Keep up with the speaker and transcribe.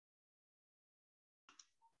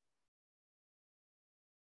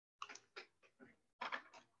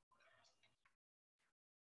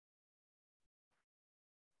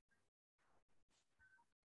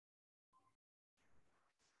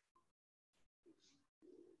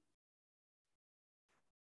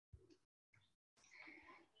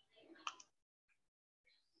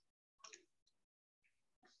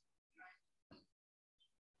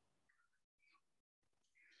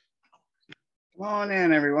Come on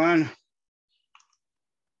in, everyone.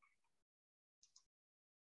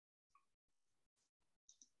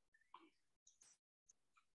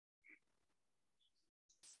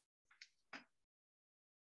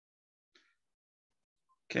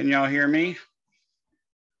 Can y'all hear me?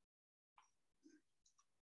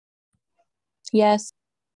 Yes.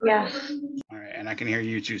 Yes. All right, and I can hear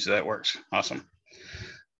you too, so that works. Awesome.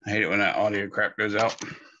 I hate it when that audio crap goes out.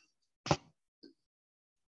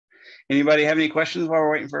 Anybody have any questions while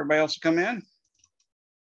we're waiting for everybody else to come in?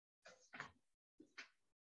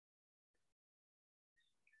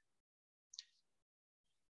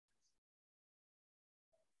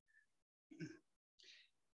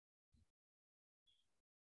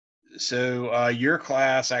 So your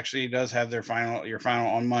class actually does have your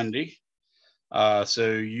final on Monday.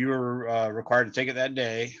 So you're required to take it that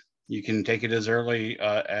day. You can take it as early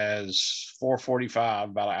as 4:45,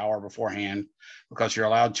 about an hour beforehand, because you're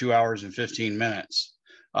allowed 2 hours and 15 minutes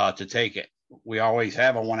to take it. We always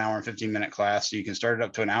have a 1 hour and 15-minute class, so you can start it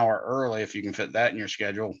up to an hour early if you can fit that in your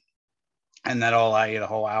schedule. And that'll allow you the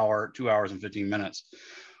whole hour, 2 hours and 15 minutes.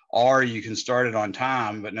 Or you can start it on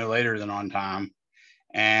time, but no later than on time.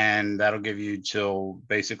 And that'll give you till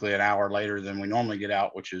basically an hour later than we normally get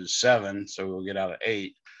out, which is 7. So we'll get out at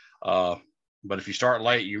 8. But if you start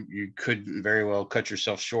late, you could very well cut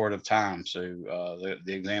yourself short of time. So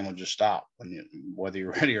the exam will just stop whether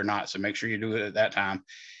you're ready or not. So make sure you do it at that time.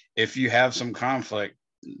 If you have some conflict,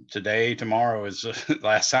 today, tomorrow is the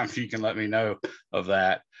last time you can let me know of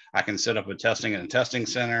that. I can set up a testing in a testing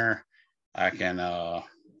center. I can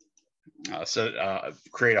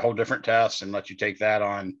create a whole different test and let you take that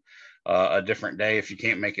on a different day if you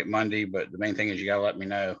can't make it Monday. But the main thing is you got to let me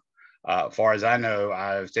know. As far as I know,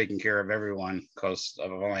 I've taken care of everyone because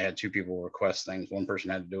I've only had 2 people request things. One person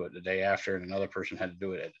had to do it the day after, and another person had to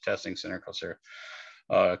do it at the testing center because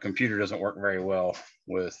their computer doesn't work very well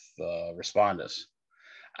with Respondus.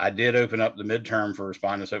 I did open up the midterm for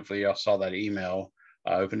Respondus. Hopefully y'all saw that email.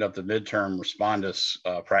 I opened up the midterm Respondus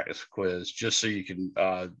practice quiz just so you can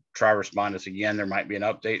try Respondus again. There might be an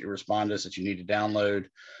update to Respondus that you need to download,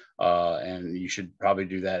 and you should probably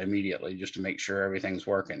do that immediately just to make sure everything's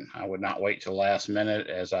working. I would not wait till last minute,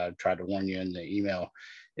 as I tried to warn you in the email.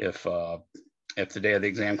 If the day of the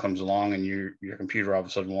exam comes along and your computer all of a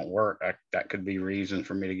sudden won't work, that could be reason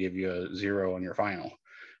for me to give you a 0 on your final,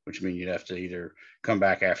 which means you'd have to either come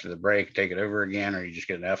back after the break, take it over again, or you just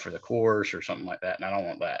get an F for the course or something like that. And I don't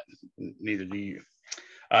want that. Neither do you.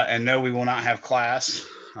 And no, we will not have class.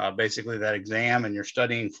 Basically, that exam and you're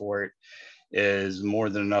studying for it is more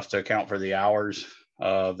than enough to account for the hours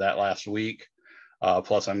of that last week.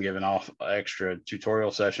 Plus, I'm giving off extra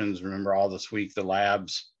tutorial sessions. Remember, all this week, the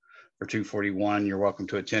labs for 241, you're welcome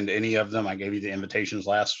to attend any of them. I gave you the invitations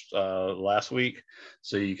last week,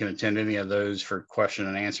 so you can attend any of those for question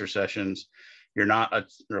and answer sessions. You're not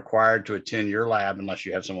required to attend your lab unless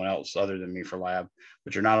you have someone else other than me for lab,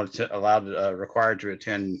 but you're not required to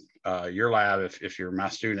attend your lab if you're my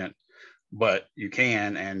student, but you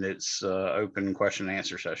can, and it's open question and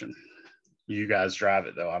answer session. You guys drive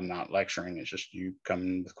it though. I'm not lecturing. It's just you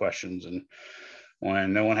come with questions, and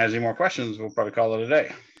when no one has any more questions, we'll probably call it a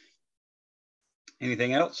day.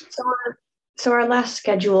 Anything else? So our last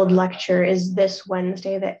scheduled lecture is this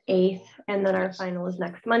Wednesday, the 8th, and then our final is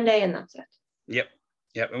next Monday, and that's it. Yep.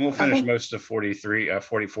 And we'll finish most of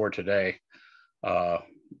 44 today.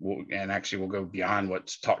 And actually we'll go beyond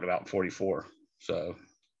what's talked about in 44. So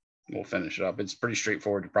we'll finish it up. It's pretty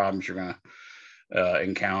straightforward, the problems you're going to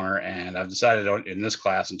encounter. And I've decided in this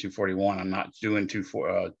class in 241, I'm not doing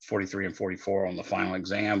 43 and 44 on the final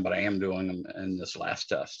exam, but I am doing them in this last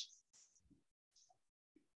test.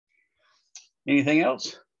 Anything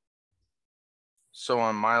else? So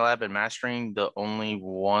on my lab and mastering, the only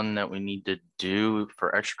one that we need to do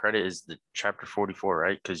for extra credit is the chapter 44,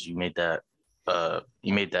 right? Because you made that a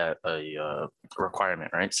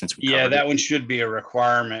requirement, right? Since we covered that it. one should be a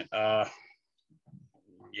requirement. Yeah,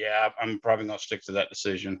 I'm probably gonna stick to that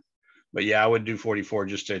decision. But yeah, I would do 44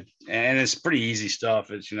 and it's pretty easy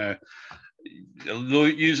stuff. It's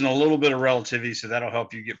using a little bit of relativity, so that'll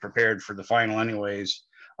help you get prepared for the final anyways.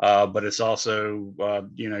 But it's also,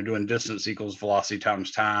 doing distance equals velocity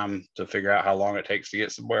times time to figure out how long it takes to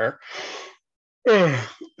get somewhere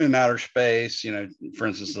in outer space. For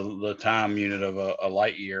instance, the time unit of a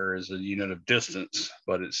light year is a unit of distance,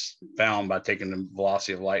 but it's found by taking the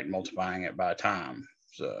velocity of light and multiplying it by time.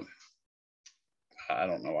 So I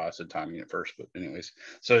don't know why I said time unit first, but anyways,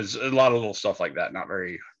 so it's a lot of little stuff like that, not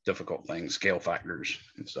very difficult things, scale factors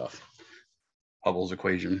and stuff. Hubble's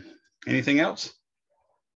equation. Anything else?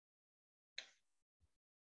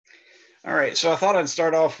 All right, so I thought I'd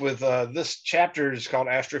start off with this chapter is called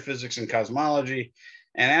Astrophysics and Cosmology.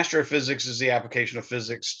 And astrophysics is the application of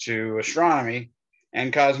physics to astronomy.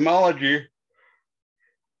 And cosmology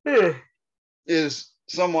is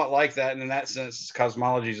somewhat like that. And in that sense,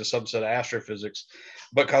 cosmology is a subset of astrophysics.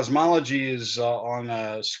 But cosmology is on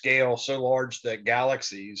a scale so large that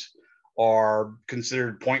galaxies are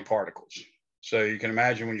considered point particles. So you can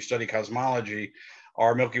imagine when you study cosmology,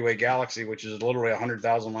 our Milky Way galaxy, which is literally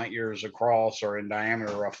 100,000 light years across or in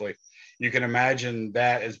diameter roughly, you can imagine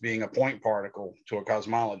that as being a point particle to a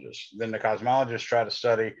cosmologist. Then the cosmologists try to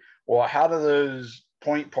study, well, how do those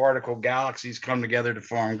point particle galaxies come together to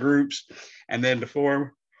form groups, and then to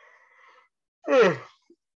form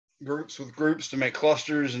groups with groups to make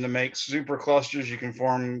clusters, and to make superclusters, you can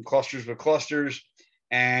form clusters with clusters,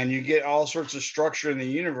 and you get all sorts of structure in the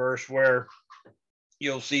universe where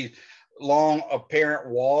you'll see long apparent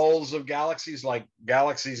walls of galaxies, like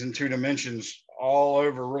galaxies in 2 dimensions, all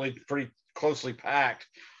over, really pretty closely packed,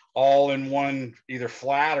 all in one either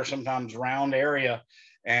flat or sometimes round area.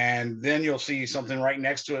 And then you'll see something right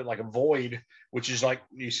next to it, like a void, which is like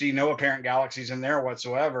you see no apparent galaxies in there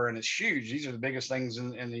whatsoever. And it's huge. These are the biggest things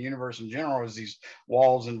in the universe in general, is these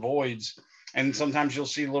walls and voids. And sometimes you'll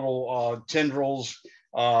see little tendrils,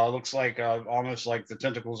 looks like almost like the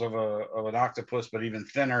tentacles of an octopus, but even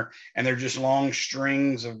thinner. And they're just long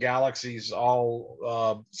strings of galaxies,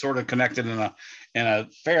 all sort of connected in a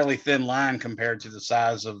fairly thin line compared to the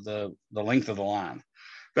size of the length of the line.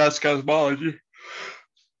 That's cosmology.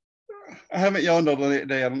 I haven't yawned all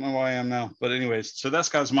day. I don't know why I am now. But anyways, so that's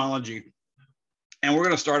cosmology. And we're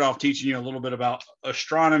going to start off teaching you a little bit about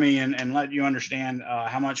astronomy and let you understand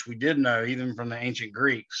how much we did know, even from the ancient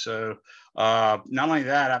Greeks. So not only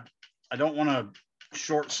that, I don't want to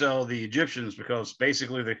short sell the Egyptians, because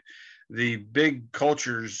basically the big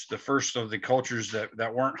cultures, the first of the cultures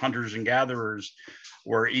that weren't hunters and gatherers,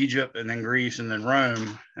 were Egypt, and then Greece, and then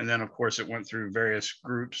Rome. And then, of course, it went through various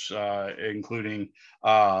groups, including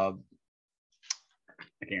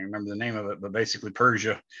I can't remember the name of it, but basically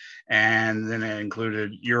Persia. And then it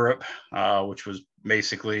included Europe, which was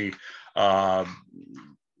basically, the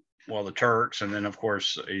Turks. And then, of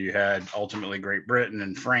course, you had ultimately Great Britain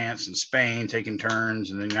and France and Spain taking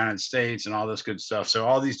turns, and the United States and all this good stuff. So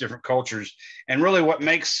all these different cultures. And really what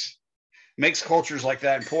makes cultures like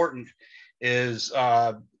that important is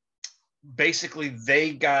basically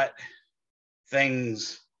they got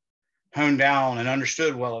things honed down and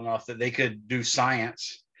understood well enough that they could do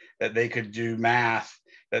science, that they could do math,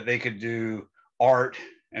 that they could do art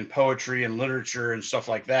and poetry and literature and stuff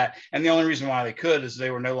like that. And the only reason why they could is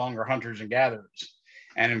they were no longer hunters and gatherers.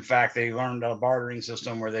 And in fact, they learned a bartering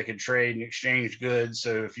system where they could trade and exchange goods.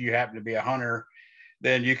 So if you happen to be a hunter,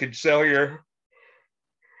 then you could sell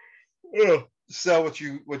what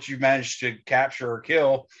you managed to capture or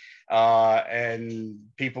kill, and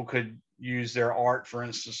people could use their art, for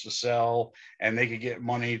instance, to sell, and they could get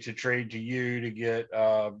money to trade to you to get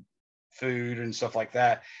food and stuff like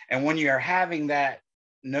that. And when you are having that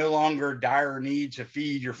no longer dire need to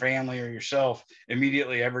feed your family or yourself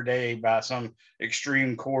immediately every day by some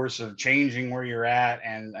extreme course of changing where you're at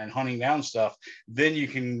and hunting down stuff, then you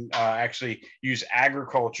can actually use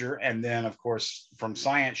agriculture. And then, of course, from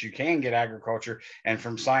science, you can get agriculture. And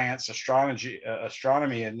from science,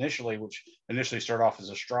 astronomy initially, which initially started off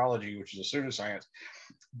as astrology, which is a pseudoscience.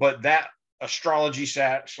 But that astrology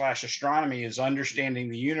 / astronomy is understanding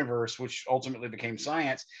the universe, which ultimately became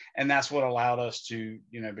science. And that's what allowed us to,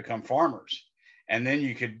 become farmers. And then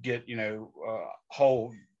you could get,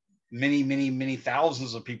 whole many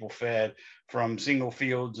thousands of people fed from single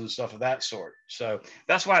fields and stuff of that sort. So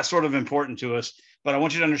that's why it's sort of important to us. But I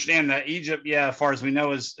want you to understand that Egypt, as far as we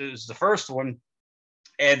know, is the first one.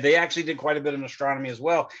 And they actually did quite a bit in astronomy as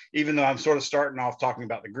well, even though I'm sort of starting off talking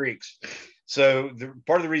about the Greeks. So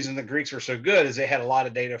part of the reason the Greeks were so good is they had a lot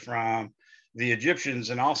of data from the Egyptians,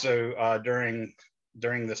 and also during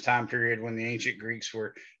this time period when the ancient Greeks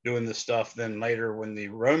were doing this stuff, then later when the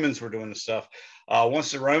Romans were doing the stuff.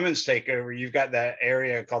 Once the Romans take over, you've got that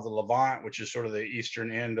area called the Levant, which is sort of the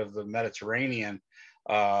eastern end of the Mediterranean.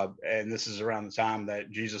 And this is around the time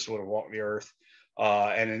that Jesus would have walked the earth.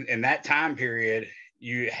 And in that time period,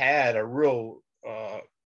 you had a real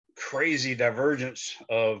crazy divergence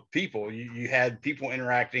of people. You had people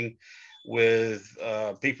interacting with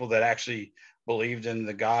people that actually believed in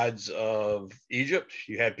the gods of Egypt.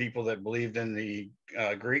 You had people that believed in the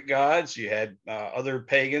Greek gods. You had other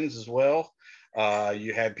pagans as well.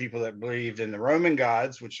 You had people that believed in the Roman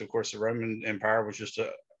gods, which of course the Roman Empire was just an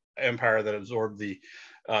empire that absorbed the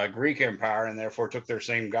Greek Empire, and therefore took their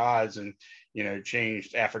same gods and, you know,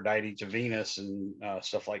 changed Aphrodite to Venus and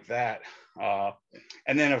stuff like that.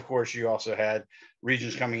 And then, of course, you also had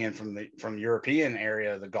regions coming in from the European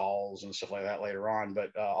area, the Gauls and stuff like that later on.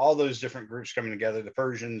 But all those different groups coming together, the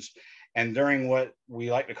Persians, and during what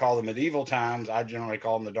we like to call the medieval times, I generally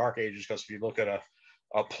call them the Dark Ages, because if you look at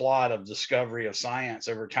a plot of discovery of science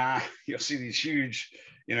over time, you'll see these huge,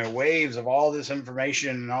 you know, waves of all this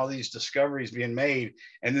information and all these discoveries being made.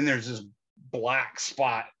 And then there's this black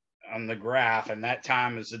spot on the graph, and that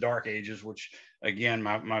time is the Dark Ages, which again,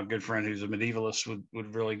 my good friend who's a medievalist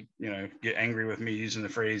would really, you know, get angry with me using the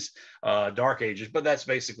phrase Dark Ages, but that's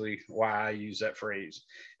basically why I use that phrase,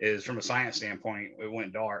 is from a science standpoint, it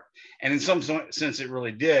went dark. And in some sense it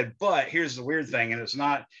really did, but here's the weird thing, and it's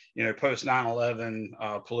not, you know, post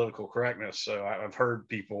 9/11 political correctness. So I've heard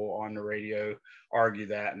people on the radio argue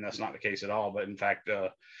that, and that's not the case at all. But in fact,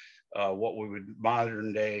 what would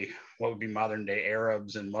be modern day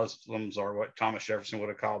Arabs and Muslims, or what Thomas Jefferson would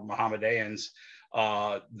have called Mohammedans,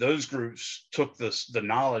 those groups took the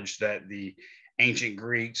knowledge that the ancient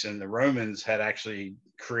Greeks and the Romans had actually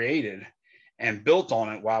created and built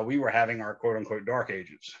on it while we were having our quote unquote Dark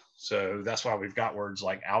Ages. So that's why we've got words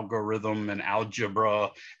like algorithm and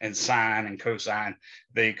algebra and sine and cosine.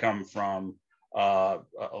 They come from a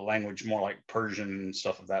language more like Persian and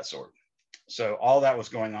stuff of that sort. So all that was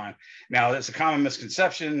going on. Now, it's a common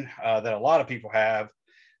misconception that a lot of people have,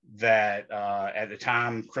 that at the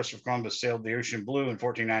time Christopher Columbus sailed the ocean blue in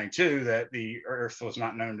 1492, that the Earth was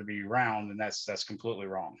not known to be round, and that's completely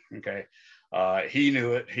wrong. Okay, he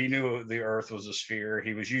knew it. He knew the Earth was a sphere.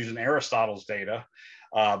 He was using Aristotle's data,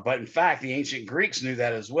 but in fact, the ancient Greeks knew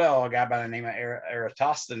that as well. A guy by the name of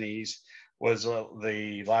Eratosthenes was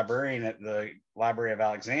the librarian at the Library of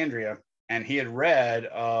Alexandria. And he had read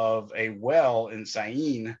of a well in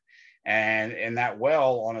Syene, and in that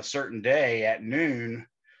well on a certain day at noon,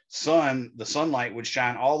 the sunlight would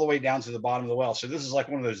shine all the way down to the bottom of the well. So this is like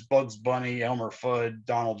one of those Bugs Bunny, Elmer Fudd,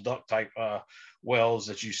 Donald Duck type wells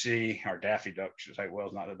that you see, or Daffy Duck type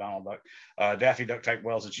wells, not the Donald Duck, Daffy Duck type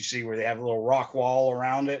wells that you see, where they have a little rock wall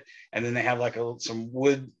around it, and then they have like some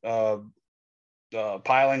wood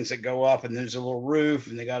pilings that go up, and there's a little roof,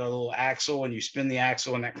 and they got a little axle, and you spin the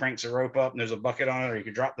axle and that cranks the rope up, and there's a bucket on it, or you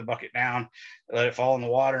could drop the bucket down, let it fall in the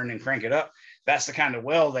water, and then crank it up. That's the kind of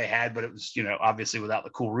well they had, but it was, you know, obviously without the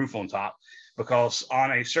cool roof on top, because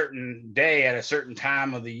on a certain day, at a certain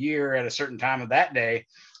time of the year, at a certain time of that day,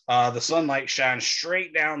 the sunlight shines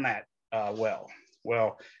straight down that well.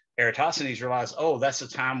 Well, Eratosthenes realized, oh, that's the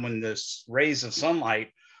time when the rays of sunlight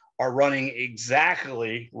are running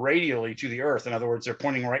exactly radially to the Earth. In other words, they're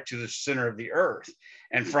pointing right to the center of the Earth.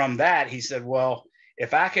 And from that, he said, well,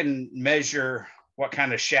 if I can measure what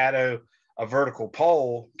kind of shadow a vertical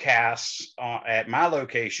pole casts at my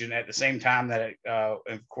location at the same time that it,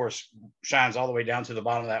 of course, shines all the way down to the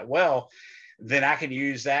bottom of that well, then I can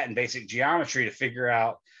use that in basic geometry to figure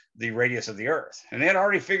out the radius of the Earth. And they had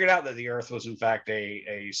already figured out that the Earth was, in fact,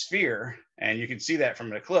 a sphere. And you can see that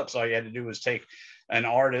from an eclipse. All you had to do was take an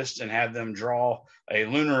artist and have them draw a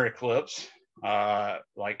lunar eclipse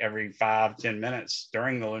like every 5-10 minutes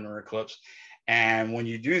during the lunar eclipse. And when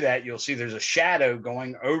you do that, you'll see there's a shadow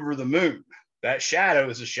going over the moon. That shadow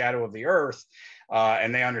is the shadow of the Earth.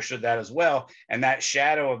 And they understood that as well. And that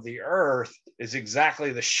shadow of the Earth is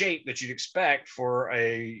exactly the shape that you'd expect for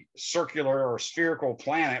a circular or spherical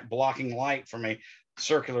planet blocking light from a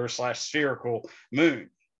circular/spherical moon.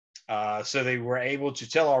 So they were able to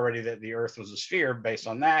tell already that the Earth was a sphere based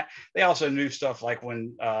on that. They also knew stuff like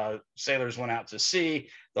when sailors went out to sea,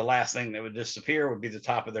 the last thing that would disappear would be the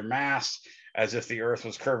top of their mast, as if the Earth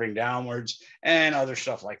was curving downwards, and other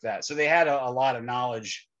stuff like that. So they had a lot of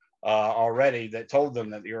knowledge already that told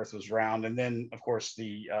them that the Earth was round. And then, of course,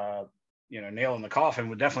 the nail in the coffin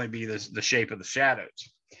would definitely be the shape of the shadows.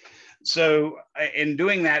 So in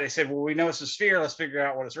doing that, they said, well, we know it's a sphere. Let's figure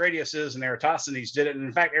out what its radius is. And Eratosthenes did it. And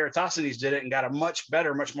in fact, Eratosthenes did it and got a much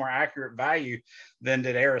better, much more accurate value than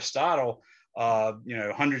did Aristotle,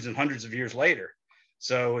 hundreds and hundreds of years later.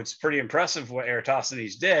 So it's pretty impressive what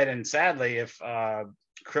Eratosthenes did. And sadly, if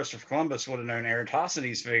Christopher Columbus would have known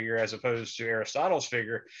Eratosthenes' figure as opposed to Aristotle's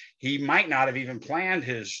figure, he might not have even planned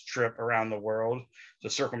his trip around the world to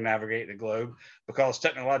circumnavigate the globe, because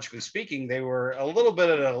technologically speaking, they were a little bit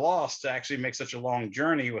at a loss to actually make such a long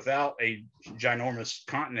journey without a ginormous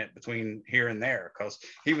continent between here and there, because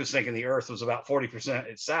he was thinking the Earth was about 40%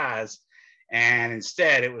 its size. And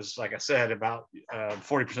instead, it was, like I said, about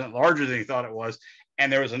 40% larger than he thought it was.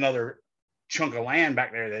 And there was another chunk of land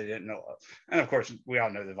back there they didn't know of. And of course, we all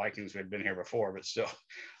know the Vikings had been here before, but still,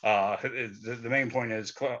 the main point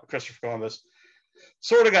is Christopher Columbus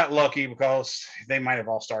sort of got lucky because they might have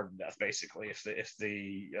all starved to death, basically, if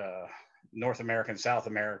the North America and South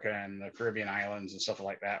America and the Caribbean islands and stuff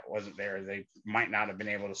like that wasn't there, they might not have been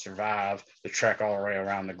able to survive the trek all the way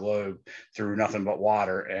around the globe through nothing but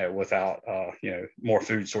water without more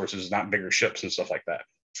food sources, not bigger ships and stuff like that.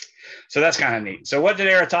 So that's kind of neat. So what did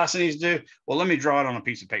Eratosthenes do? Well, let me draw it on a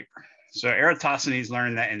piece of paper. So Eratosthenes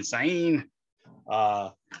learned that in Syene,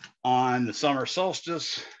 on the summer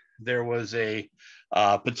solstice, there was a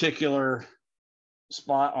particular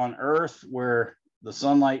spot on Earth where the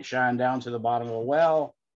sunlight shined down to the bottom of a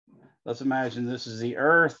well. Let's imagine this is the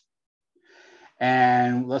Earth.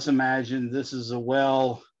 And let's imagine this is a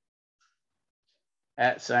well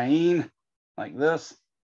at Syene, like this,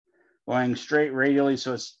 going straight radially.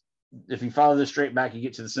 So it's, if you follow this straight back, you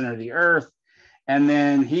get to the center of the Earth. And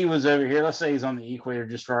then he was over here. Let's say he's on the equator,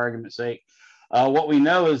 just for argument's sake. What we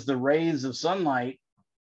know is the rays of sunlight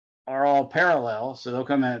are all parallel. So they'll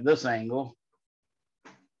come in at this angle,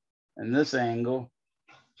 and this angle,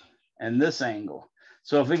 and this angle.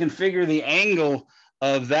 So if we can figure the angle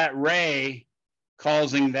of that ray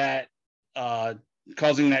causing that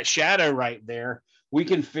shadow right there, we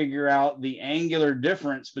can figure out the angular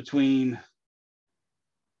difference between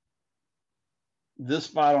this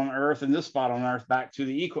spot on Earth and this spot on Earth back to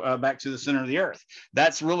the center of the Earth.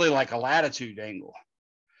 That's really like a latitude angle.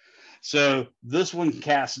 So this one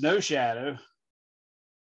casts no shadow,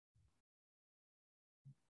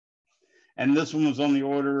 and this one was on the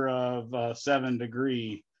order of 7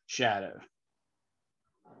 degree shadow.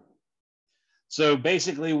 So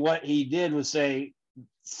basically what he did was say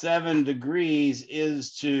 7 degrees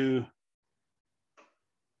is to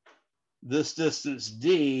this distance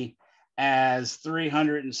d, as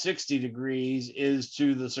 360 degrees is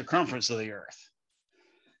to the circumference of the Earth.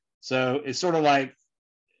 So it's sort of like,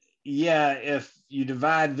 yeah, if you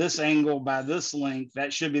divide this angle by this length,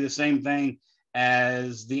 that should be the same thing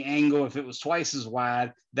as the angle, if it was twice as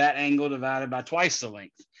wide, that angle divided by twice the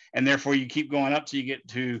length. And therefore you keep going up till you get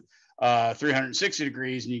to 360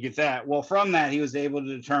 degrees and you get that. Well, from that, he was able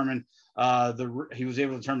to determine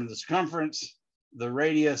the circumference, the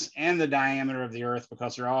radius, and the diameter of the Earth,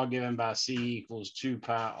 because they're all given by C equals 2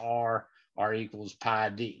 pi r equals pi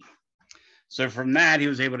d. So from that, he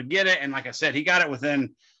was able to get it. And like I said, he got it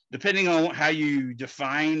within, depending on how you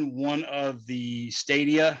define one of the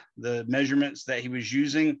stadia, the measurements that he was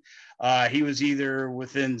using, he was either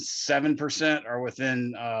within 7% or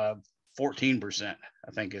within 14%,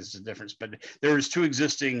 I think is the difference. But there was 2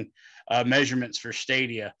 existing measurements for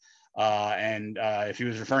stadia. And if he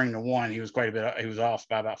was referring to one, he was quite a bit, he was off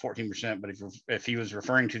by about 14%. But if he was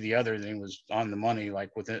referring to the other, then he was on the money,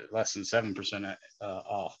 like with less than 7%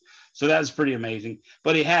 off. So that's pretty amazing.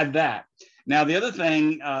 But he had that. Now, the other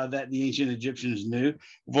thing that the ancient Egyptians knew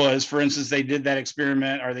was, for instance, they did that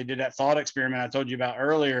experiment, or they did that thought experiment I told you about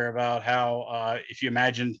earlier, about how if you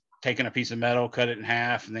imagine taking a piece of metal, cut it in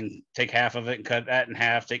half, and then take half of it and cut that in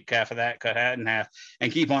half, take half of that, cut that in half,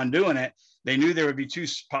 and keep on doing it. They knew there would be 2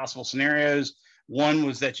 possible scenarios. One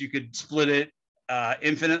was that you could split it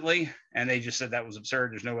infinitely, and they just said that was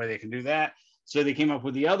absurd. There's no way they can do that. So they came up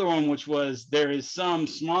with the other one, which was there is some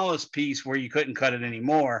smallest piece where you couldn't cut it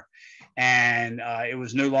anymore, and it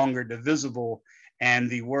was no longer divisible. And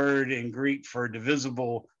the word in Greek for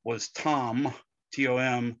divisible was tom,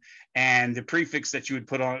 T-O-M, and the prefix that you would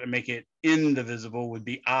put on it to make it indivisible would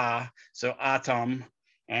be a, so atom,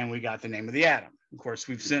 and we got the name of the atom. Of course,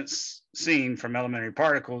 we've since seen from elementary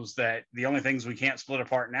particles that the only things we can't split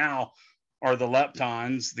apart now are the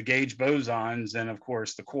leptons, the gauge bosons, and of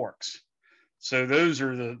course the quarks. So those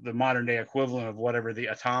are the modern day equivalent of whatever the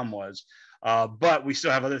atom was. But we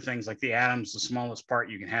still have other things like the atom's the smallest part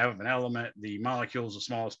you can have of an element, the molecule is the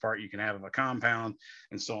smallest part you can have of a compound,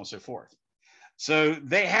 and so on and so forth. So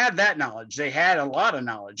they had that knowledge. They had a lot of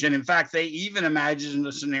knowledge. And in fact, they even imagined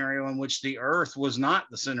a scenario in which the Earth was not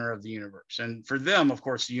the center of the universe. And for them, of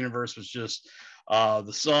course, the universe was just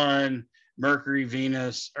the sun, Mercury,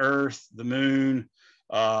 Venus, Earth, the moon,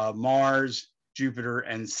 Mars, Jupiter,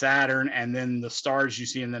 and Saturn, and then the stars you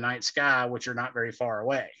see in the night sky, which are not very far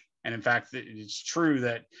away. And in fact, it's true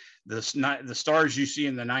that the stars you see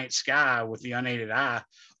in the night sky with the unaided eye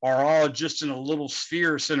are all just in a little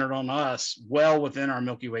sphere centered on us, well within our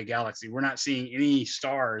Milky Way galaxy. We're not seeing any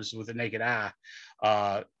stars with the naked eye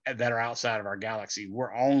that are outside of our galaxy.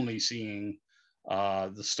 We're only seeing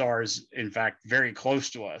the stars, in fact, very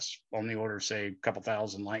close to us, on the order of, say, a couple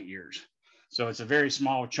thousand light years. So it's a very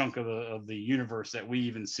small chunk of the universe that we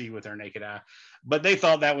even see with our naked eye. But they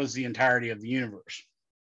thought that was the entirety of the universe.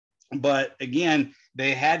 But again,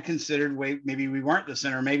 they had considered, wait, maybe we weren't the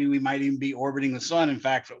center. Maybe we might even be orbiting the sun. In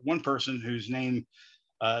fact, one person whose name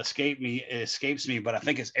escapes me, but I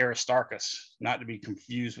think it's Aristarchus, not to be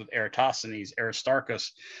confused with Eratosthenes.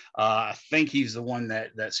 Aristarchus, I think he's the one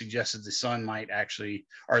that suggested the sun might actually,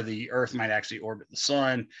 or the Earth might actually orbit the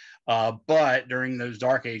sun. But during those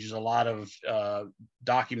dark ages, a lot of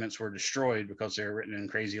documents were destroyed because they were written in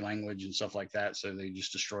crazy language and stuff like that. So they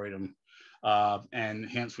just destroyed them. And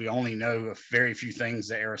hence we only know a very few things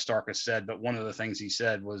that Aristarchus said, but one of the things he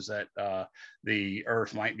said was that the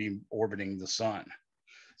Earth might be orbiting the sun.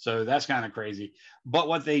 So that's kind of crazy. But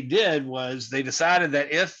what they did was they decided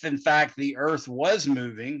that if in fact the Earth was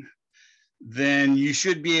moving, then you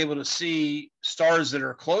should be able to see stars that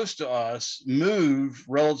are close to us move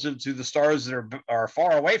relative to the stars that are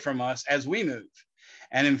far away from us as we move.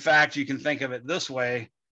 And in fact, you can think of it this way.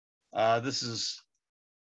 This is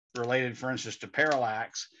related, for instance, to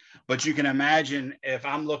parallax. But you can imagine if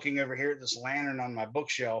I'm looking over here at this lantern on my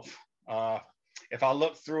bookshelf, if I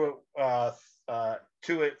look through it,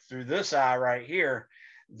 to it through this eye right here,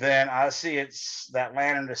 then I see it's that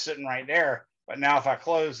lantern is sitting right there. But now if I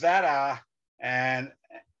close that eye and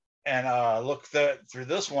look through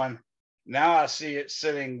this one, now I see it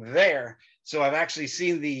sitting there. So I've actually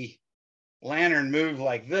seen the lantern move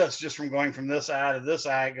like this, just from going from this eye to this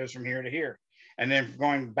eye. It goes from here to here. And then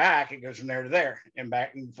going back, it goes from there to there and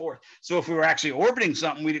back and forth. So if we were actually orbiting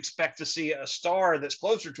something, we'd expect to see a star that's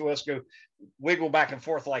closer to us go wiggle back and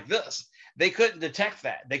forth like this. They couldn't detect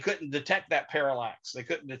that. They couldn't detect that parallax. They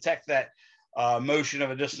couldn't detect that motion of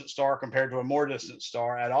a distant star compared to a more distant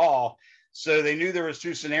star at all. So they knew there was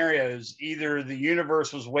two scenarios. Either the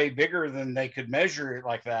universe was way bigger than they could measure it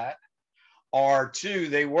like that, or two,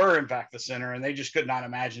 they were in fact the center and they just could not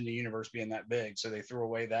imagine the universe being that big. So they threw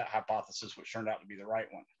away that hypothesis, which turned out to be the right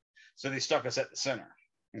one. So they stuck us at the center.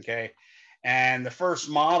 Okay. And the first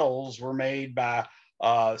models were made by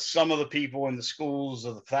some of the people in the schools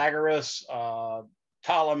of the Pythagoras,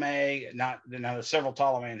 Ptolemy. Now there's several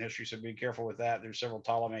Ptolemy in history, so be careful with that. There's several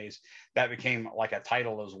Ptolemies that became like a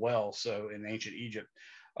title as well. So in ancient Egypt,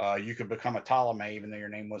 you could become a Ptolemy even though your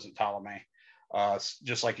name wasn't Ptolemy.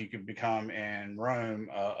 Just like you could become in Rome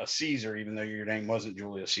a Caesar, even though your name wasn't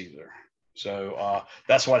Julius Caesar. So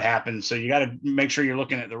that's what happened. So you got to make sure you're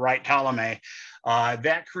looking at the right Ptolemy.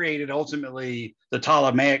 That created ultimately the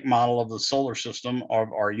Ptolemaic model of the solar system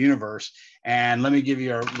of our universe. And let me give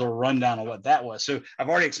you a little rundown of what that was. So I've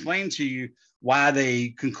already explained to you why they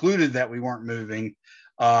concluded that we weren't moving.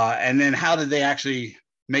 And then how did they actually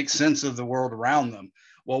make sense of the world around them?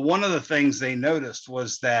 Well, one of the things they noticed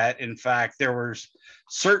was that, in fact, there were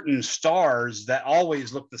certain stars that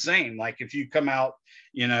always look the same. Like if you come out,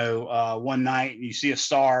 one night and you see a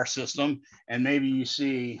star system, and maybe you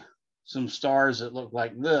see some stars that look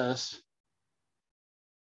like this.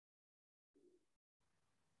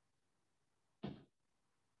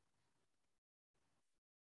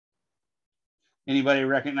 Anybody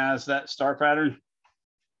recognize that star pattern?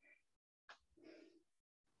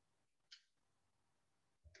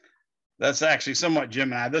 That's actually somewhat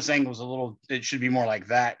Gemini. This angle is a little, it should be more like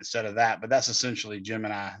that instead of that, but that's essentially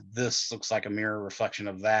Gemini. This looks like a mirror reflection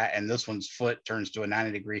of that. And this one's foot turns to a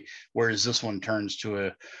 90 degree, whereas this one turns to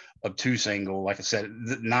a obtuse angle. Like I said,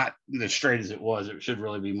 not as straight as it was. It should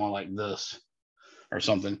really be more like this or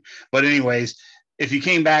something. But anyways, if you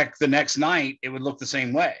came back the next night, it would look the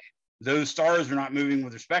same way. Those stars are not moving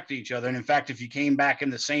with respect to each other. And in fact, if you came back in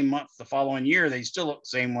the same month the following year, they still look the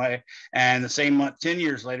same way. And the same month 10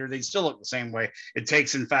 years later, they still look the same way. It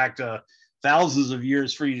takes, in fact, thousands of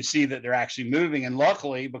years for you to see that they're actually moving. And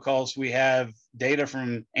luckily, because we have data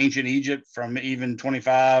from ancient Egypt from even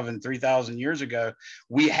 25 and 3,000 years ago,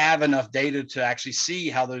 we have enough data to actually see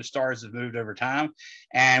how those stars have moved over time.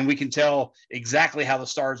 And we can tell exactly how the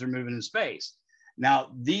stars are moving in space.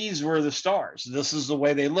 Now, these were the stars. This is the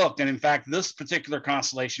way they looked. And in fact, this particular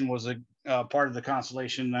constellation was a part of the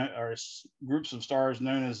constellation or groups of stars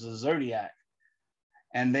known as the zodiac.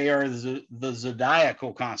 And they are the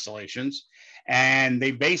zodiacal constellations. And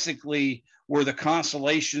they basically were the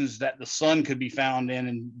constellations that the sun could be found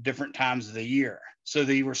in different times of the year. So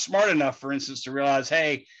they were smart enough, for instance, to realize,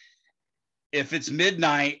 hey, if it's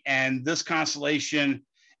midnight and this constellation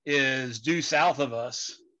is due south of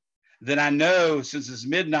us, then I know since it's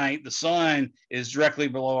midnight, the sun is directly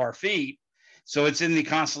below our feet. So it's in the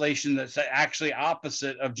constellation that's actually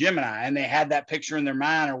opposite of Gemini. And they had that picture in their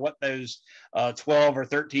mind or what those 12 or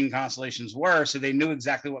 13 constellations were. So they knew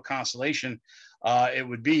exactly what constellation it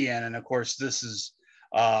would be in. And of course, this is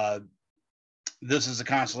a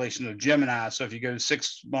constellation of Gemini. So if you go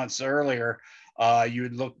 6 months earlier, You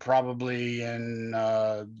would look probably in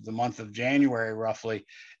the month of January, roughly,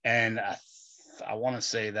 and I want to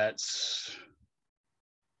say that's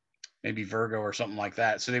maybe Virgo or something like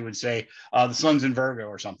that. So they would say the sun's in Virgo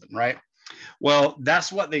or something, right? Well,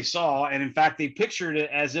 that's what they saw. And in fact, they pictured it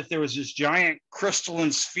as if there was this giant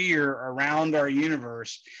crystalline sphere around our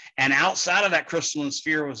universe. And outside of that crystalline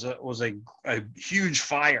sphere was a huge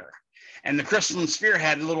fire. And the crystalline sphere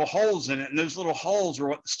had little holes in it. And those little holes were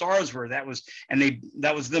what the stars were. That was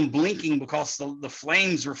them blinking because the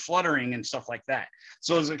flames were fluttering and stuff like that.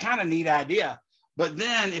 So it was a kind of neat idea. But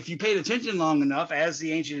then if you paid attention long enough, as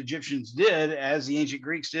the ancient Egyptians did, as the ancient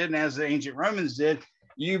Greeks did, and as the ancient Romans did,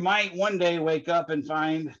 you might one day wake up and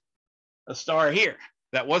find a star here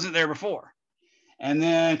that wasn't there before. And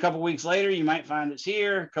then a couple of weeks later, you might find it's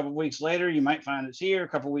here. A couple of weeks later, you might find it's here. A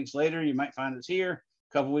couple of weeks later, you might find it's here.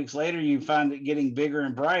 A couple of weeks later, you find it getting bigger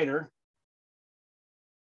and brighter.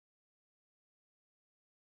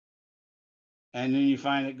 And then you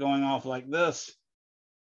find it going off like this.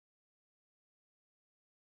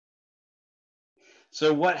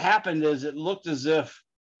 So what happened is it looked as if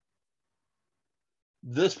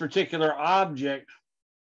this particular object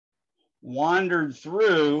wandered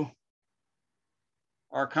through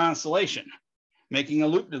our constellation, making a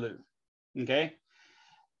loop-de-loop, okay?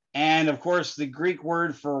 And of course, the Greek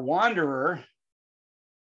word for wanderer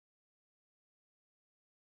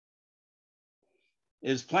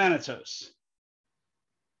is planetos.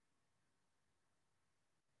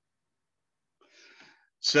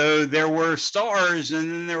 So there were stars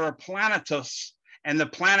and then there were planetos, and the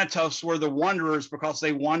planetos were the wanderers because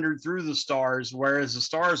they wandered through the stars, whereas the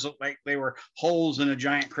stars looked like they were holes in a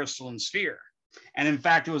giant crystalline sphere. And in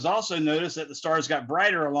fact, it was also noticed that the stars got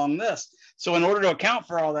brighter along this. So in order to account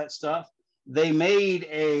for all that stuff, they made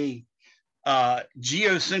a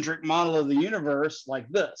geocentric model of the universe like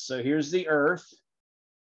this. So here's the Earth.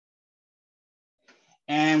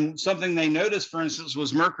 And something they noticed, for instance,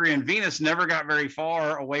 was Mercury and Venus never got very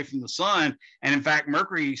far away from the sun. And in fact,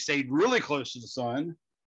 Mercury stayed really close to the sun.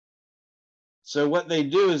 So what they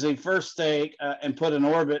do is they first take and put an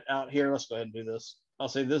orbit out here. Let's go ahead and do this. I'll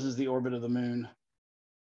say this is the orbit of the moon.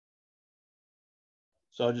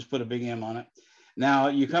 So I'll just put a big M on it. Now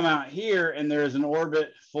you come out here and there's an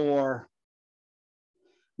orbit for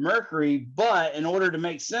Mercury, but in order to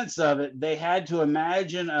make sense of it, they had to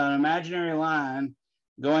imagine an imaginary line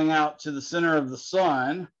going out to the center of the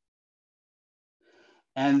sun.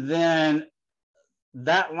 And then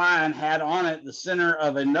that line had on it the center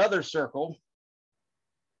of another circle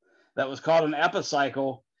that was called an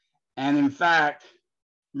epicycle. And in fact,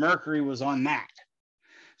 Mercury was on that.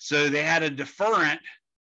 So they had a deferent,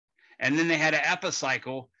 and then they had an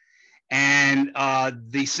epicycle. And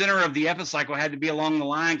the center of the epicycle had to be along the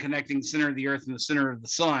line connecting the center of the Earth and the center of the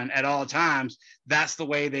sun at all times. That's the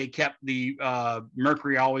way they kept the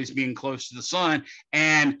Mercury always being close to the sun.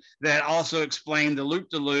 And that also explained the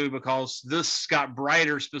loop-de-loop, because this got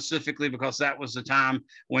brighter specifically because that was the time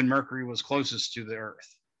when Mercury was closest to the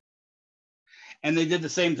Earth. And they did the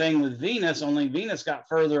same thing with Venus, only Venus got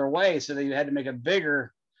further away. So they had to make a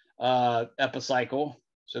bigger epicycle.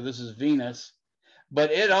 So this is Venus.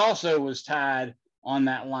 But it also was tied on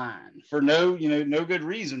that line for no good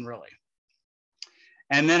reason, really.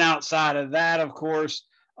 And then outside of that, of course,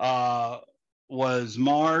 was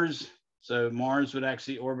Mars. So Mars would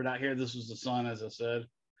actually orbit out here. This was the sun, as I said.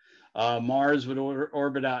 Mars would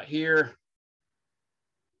orbit out here.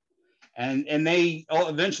 And they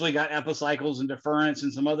eventually got epicycles and deferents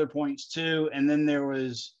and some other points too. And then there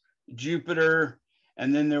was Jupiter,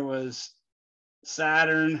 and then there was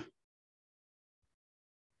Saturn.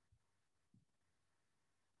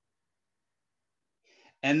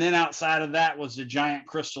 And then outside of that was the giant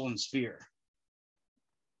crystalline sphere.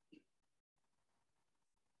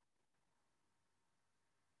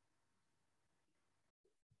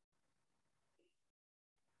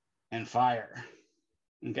 And fire.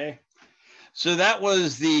 Okay. So that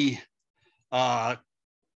was the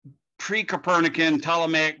pre-Copernican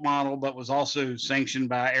Ptolemaic model, but was also sanctioned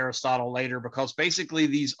by Aristotle later, because basically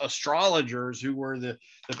these astrologers, who were the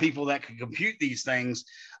people that could compute these things,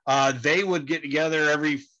 they would get together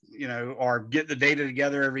every, or get the data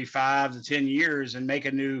together every 5 to 10 years and make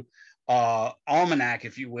a new almanac,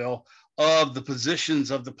 if you will, of the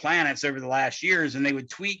positions of the planets over the last years. And they would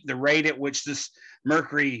tweak the rate at which this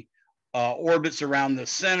Mercury orbits around the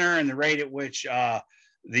center, and the rate at which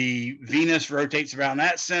the Venus rotates around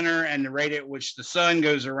that center, and the rate at which the sun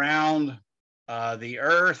goes around the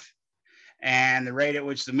Earth. and the rate at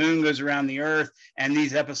which the moon goes around the earth, and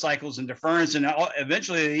these epicycles and deference. And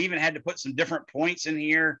eventually they even had to put some different points in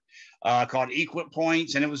here called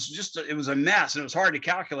equipoints. And it was a mess, and it was hard to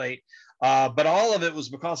calculate. But all of it was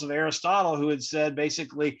because of Aristotle, who had said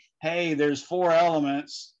basically, hey, there's 4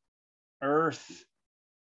 elements: earth,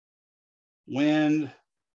 wind,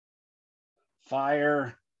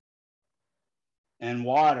 fire, and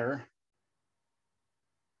water.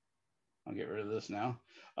 I'll get rid of this now.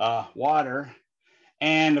 Water.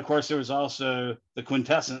 And of course, there was also the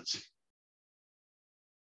quintessence.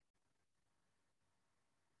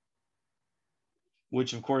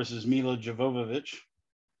 Which of course is Milo Jovovich.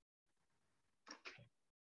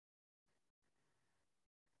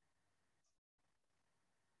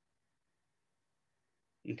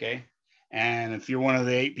 Okay. And if you're one of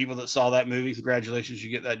the 8 people that saw that movie, congratulations, you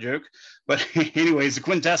get that joke. But anyways, the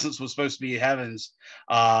quintessence was supposed to be heavens,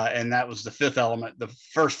 and that was the 5th element. The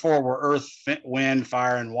first 4 were earth, wind,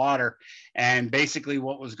 fire, and water. And basically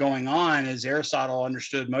what was going on is Aristotle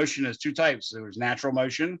understood motion as 2 types. There was natural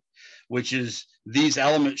motion, which is these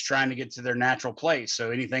elements trying to get to their natural place.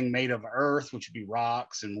 So anything made of earth, which would be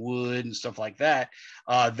rocks and wood and stuff like that,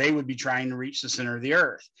 they would be trying to reach the center of the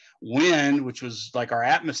earth. Wind, which was like our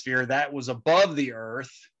atmosphere, that was above the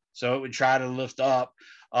earth, so it would try to lift up.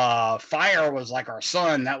 Fire was like our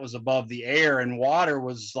sun, that was above the air, and water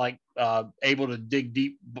was like able to dig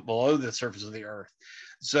deep below the surface of the earth.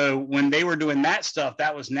 So when they were doing that stuff,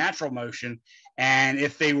 that was natural motion. And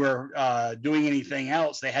if they were doing anything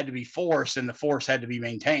else, they had to be forced, and the force had to be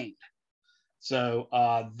maintained. So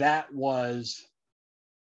that was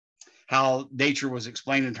how nature was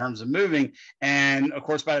explained in terms of moving. And of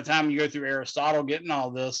course, by the time you go through Aristotle getting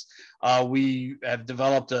all this, we have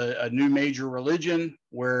developed a new major religion.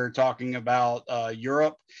 We're talking about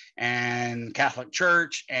Europe and Catholic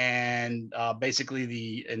Church, and basically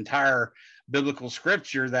the entire biblical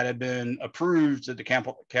scripture that had been approved at the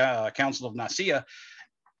Council of Nicaea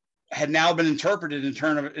had now been interpreted in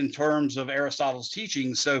terms of Aristotle's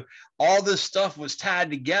teaching. So all this stuff was tied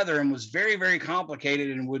together and was very, very complicated,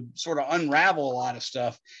 and would sort of unravel a lot of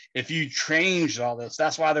stuff if you changed all this.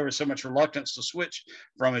 That's why there was so much reluctance to switch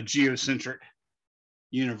from a geocentric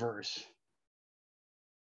universe.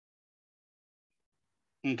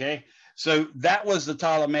 Okay, so that was the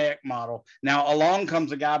Ptolemaic model. Now along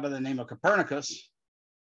comes a guy by the name of Copernicus.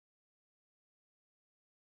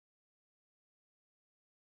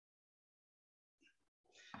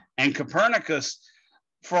 And Copernicus,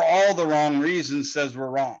 for all the wrong reasons, says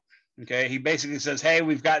we're wrong. Okay, he basically says, hey,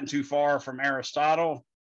 we've gotten too far from Aristotle.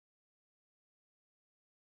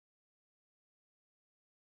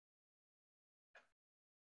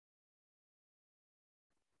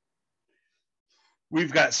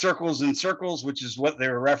 We've got circles and circles, which is what they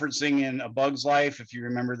were referencing in A Bug's Life. If you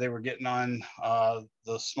remember, they were getting on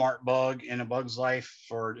the smart bug in A Bug's Life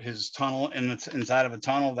for his tunnel inside of a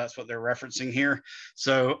tunnel. That's what they're referencing here.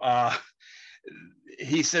 So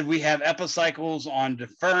he said we have epicycles on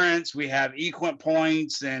deference, we have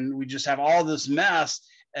equipoints, and we just have all this mess.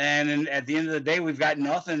 And at the end of the day, we've got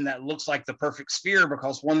nothing that looks like the perfect sphere,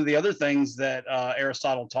 because one of the other things that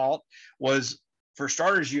Aristotle taught was, for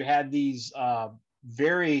starters, you had these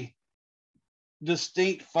very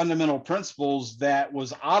distinct fundamental principles that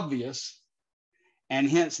was obvious and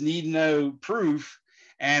hence need no proof.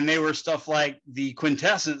 And they were stuff like the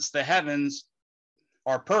quintessence, the heavens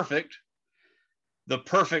are perfect. The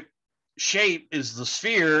perfect shape is the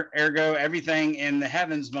sphere, ergo everything in the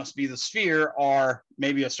heavens must be the sphere, or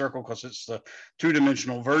maybe a circle because it's the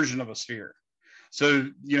 2-dimensional version of a sphere. So,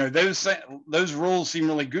 you know, those rules seem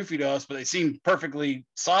really goofy to us, but they seem perfectly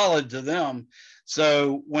solid to them.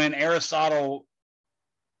 So when Aristotle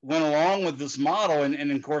went along with this model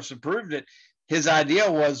and of course approved it, his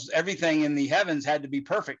idea was everything in the heavens had to be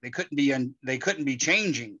perfect. They couldn't be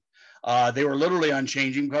changing. They were literally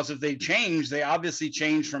unchanging, because if they changed, they obviously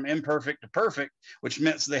changed from imperfect to perfect, which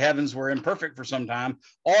meant the heavens were imperfect for some time,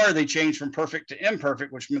 or they changed from perfect to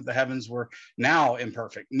imperfect, which meant the heavens were now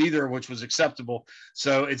imperfect, neither of which was acceptable.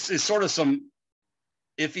 So it's sort of some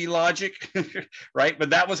iffy logic, right? But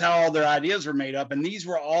that was how all their ideas were made up. And these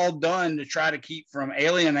were all done to try to keep from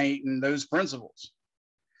alienating those principles.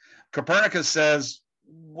 Copernicus says,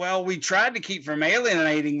 well, we tried to keep from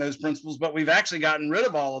alienating those principles, but we've actually gotten rid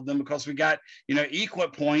of all of them, because we got, you know,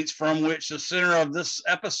 equipoints from which the center of this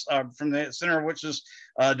episode, from the center of which is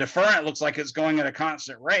deferent, looks like it's going at a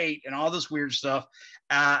constant rate, and all this weird stuff.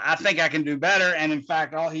 I think I can do better. And in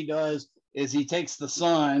fact, all he does is he takes the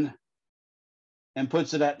sun and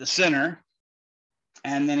puts it at the center.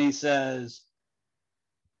 And then he says,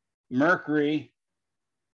 Mercury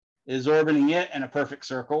is orbiting it in a perfect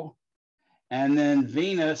circle. and then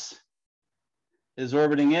Venus is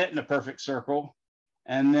orbiting it in a perfect circle,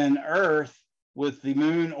 and then Earth, with the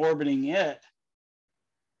moon orbiting it,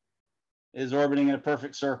 is orbiting in a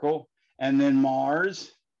perfect circle, and then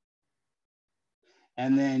Mars,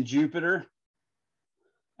 and then Jupiter,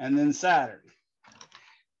 and then Saturn.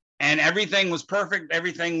 And everything was perfect.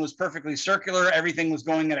 Everything was perfectly circular. Everything was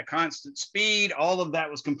going at a constant speed. All of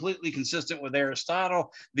that was completely consistent with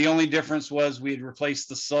Aristotle. The only difference was we had replaced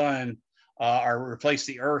the sun or replaced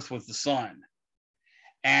the Earth with the sun.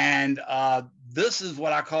 And this is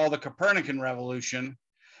what I call the Copernican revolution,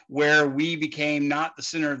 where we became not the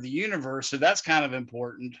center of the universe. So that's kind of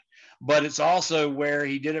important. But it's also where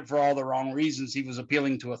he did it for all the wrong reasons. He was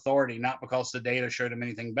appealing to authority, not because the data showed him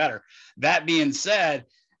anything better. That being said,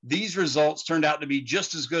 these results turned out to be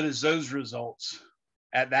just as good as those results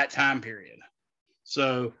at that time period.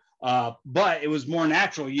 So, but it was more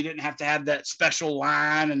natural. You didn't have to have that special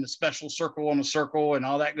line and the special circle on a circle and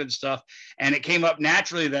all that good stuff. And it came up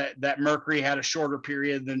naturally that Mercury had a shorter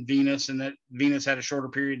period than Venus, and that Venus had a shorter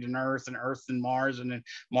period than Earth, and Earth than Mars, and then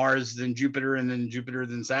Mars than Jupiter, and then Jupiter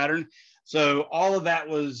than Saturn. So all of that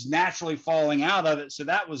was naturally falling out of it. So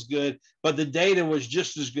that was good, but the data was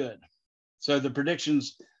just as good. So the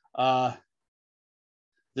predictions, the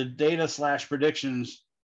data / predictions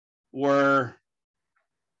were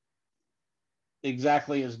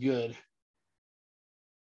exactly as good.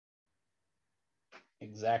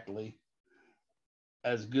 Exactly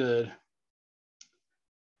as good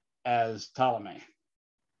as Ptolemy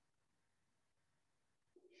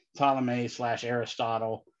 /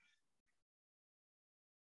 Aristotle.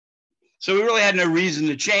 So we really had no reason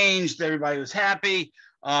to change. Everybody was happy.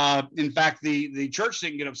 In fact, the church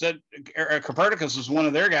didn't get upset. Copernicus was one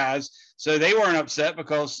of their guys, so they weren't upset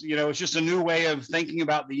because, you know, it's just a new way of thinking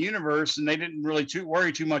about the universe, and they didn't really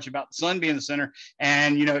worry too much about the sun being the center.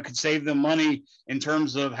 And, you know, it could save them money in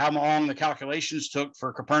terms of how long the calculations took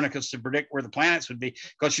for Copernicus to predict where the planets would be,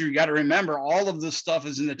 because you got to remember all of this stuff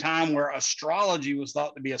is in the time where astrology was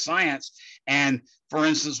thought to be a science. And for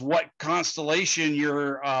instance, what constellation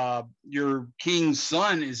your king's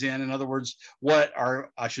sun is in other words, what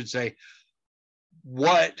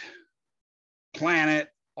planet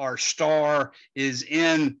or star is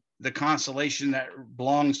in the constellation that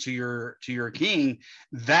belongs to your king,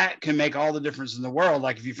 that can make all the difference in the world.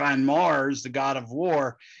 Like if you find Mars, the god of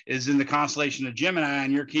war, is in the constellation of Gemini,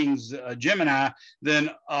 and your king's Gemini, then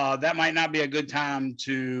that might not be a good time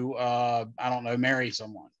to marry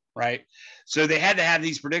someone. Right. So they had to have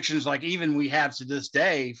these predictions, like even we have to this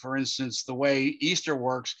day. For instance, the way Easter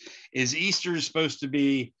works is Easter is supposed to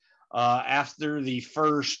be after the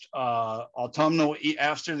first autumnal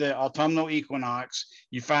equinox.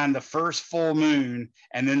 You find the first full moon,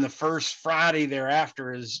 and then the first Friday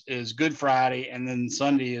thereafter is Good Friday, and then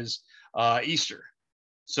Sunday is Easter.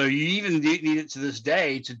 So you even need it to this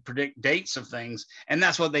day to predict dates of things. And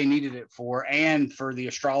that's what they needed it for. And for the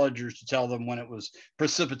astrologers to tell them when it was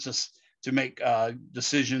precipitous to make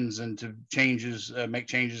decisions and to make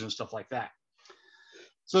changes and stuff like that.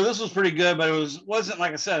 So this was pretty good, but it wasn't,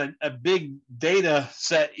 like I said, a big data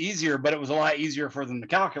set easier, but it was a lot easier for them to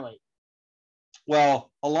calculate. Well,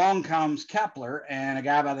 along comes Kepler and a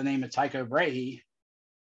guy by the name of Tycho Brahe.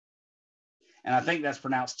 And I think that's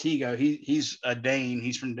pronounced Tycho. He's a Dane.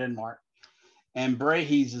 He's from Denmark. And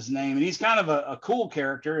Brahe's his name. And he's kind of a cool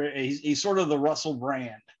character. He's sort of the Russell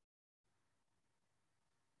Brand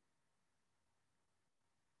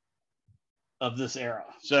of this era.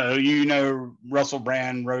 So, you know, Russell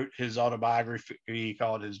Brand wrote his autobiography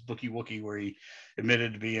called his Bookie Wookie, where he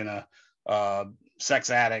admitted to being a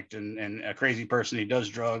sex addict and a crazy person. He does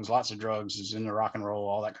drugs, lots of drugs, is into rock and roll,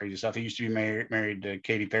 all that crazy stuff. He used to be married to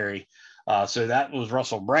Katy Perry. So that was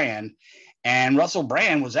Russell Brand. And Russell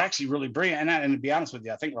Brand was actually really brilliant. And to be honest with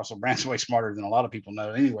you, I think Russell Brand's way smarter than a lot of people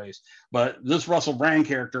know anyways. But this Russell Brand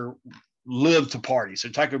character lived to party. So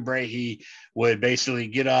Tycho Brahe would basically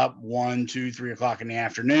get up 1, 2, 3 o'clock in the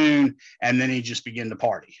afternoon, and then he'd just begin to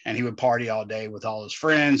party. And he would party all day with all his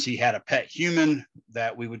friends. He had a pet human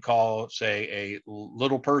that we would call, say, a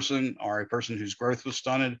little person or a person whose growth was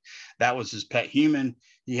stunted. That was his pet human.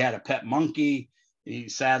 He had a pet monkey. He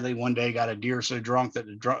sadly one day got a deer so drunk that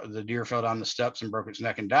the deer fell down the steps and broke its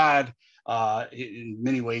neck and died. In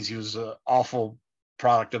many ways, he was an awful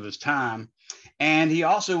product of his time. And he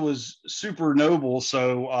also was super noble.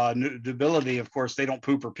 So nobility, of course, they don't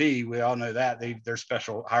poop or pee. We all know that. They're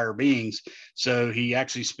special higher beings. So he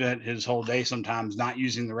actually spent his whole day sometimes not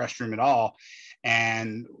using the restroom at all.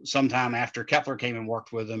 And sometime after Kepler came and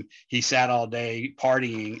worked with him, he sat all day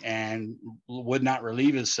partying and would not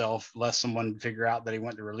relieve himself lest someone figure out that he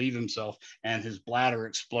went to relieve himself, and his bladder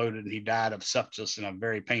exploded and he died of sepsis in a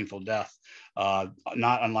very painful death,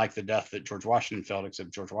 not unlike the death that George Washington felt,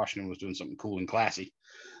 except George Washington was doing something cool and classy.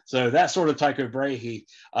 So that's sort of Tycho Brahe.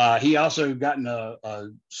 He also got in a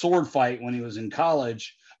sword fight when he was in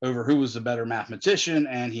college over who was the better mathematician,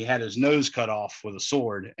 and he had his nose cut off with a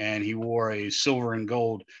sword, and he wore a silver and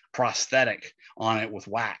gold prosthetic on it with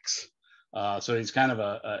wax. So he's kind of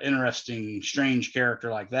a interesting, strange character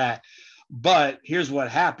like that. But here's what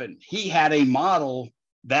happened. He had a model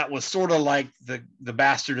that was sort of like the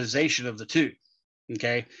bastardization of the two.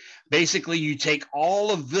 Okay. Basically, you take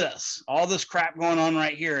all this crap going on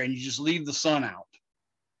right here, and you just leave the sun out.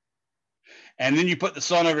 And then you put the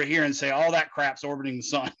sun over here and say all that crap's orbiting the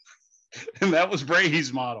sun. And that was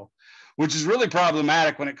Brahe's model, which is really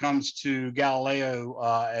problematic when it comes to Galileo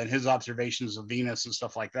and his observations of Venus and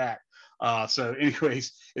stuff like that. So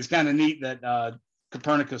anyways, it's kind of neat that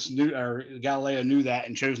Copernicus knew, or Galileo knew that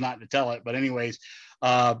and chose not to tell it. But anyways,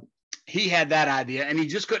 he had that idea and he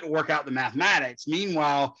just couldn't work out the mathematics.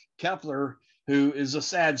 Meanwhile, Kepler, who is a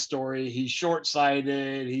sad story, he's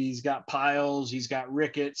short-sighted, he's got piles, he's got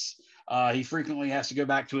rickets. He frequently has to go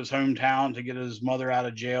back to his hometown to get his mother out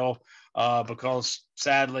of jail because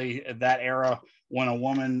sadly, at that era, when a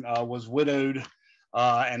woman was widowed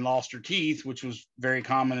and lost her teeth, which was very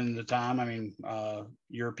common in the time. I mean,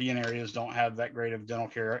 European areas don't have that great of dental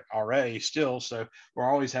care already still, so we're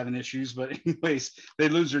always having issues. But anyways, they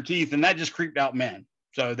lose their teeth, and that just creeped out men.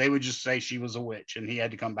 So they would just say she was a witch, and he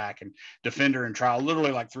had to come back and defend her in trial,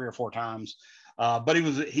 literally like 3 or 4 times. But he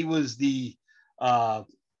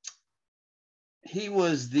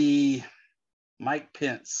was the Mike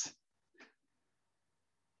Pence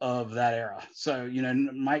of that era. So, you know,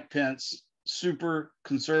 Mike Pence, super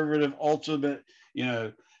conservative, ultimate, you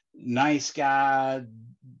know, nice guy,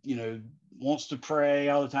 you know, wants to pray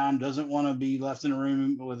all the time, doesn't want to be left in a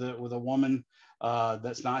room with a woman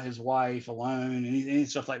that's not his wife alone, any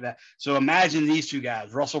stuff like that. So imagine these two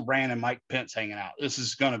guys, Russell Brand and Mike Pence, hanging out. This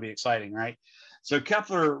is going to be exciting, right? So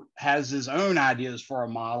Kepler has his own ideas for a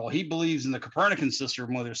model. He believes in the Copernican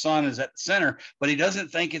system where the sun is at the center, but he doesn't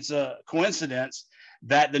think it's a coincidence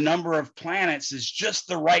that the number of planets is just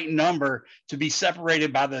the right number to be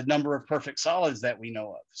separated by the number of perfect solids that we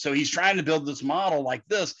know of. So he's trying to build this model like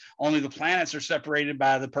this, only the planets are separated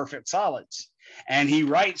by the perfect solids. And he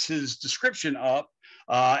writes his description up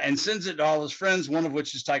and sends it to all his friends, one of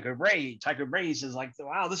which is Tycho Brahe. Tycho Brahe says, like,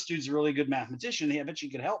 wow, this dude's a really good mathematician. I bet you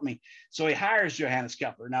could help me. So he hires Johannes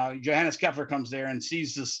Kepler. Now, Johannes Kepler comes there and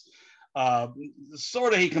sees this,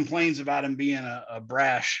 sort of, he complains about him being a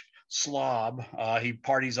brash slob. He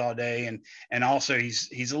parties all day, and also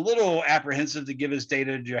he's a little apprehensive to give his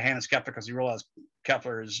data to Johannes Kepler because he realized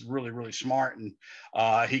Kepler is really, really smart, and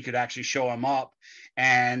he could actually show him up.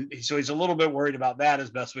 And so he's a little bit worried about that, as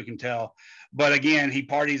best we can tell. But again, he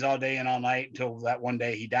parties all day and all night until that one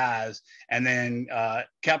day he dies. And then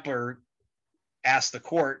Kepler asks the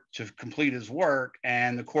court to complete his work,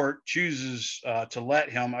 and the court chooses to let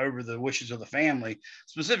him over the wishes of the family.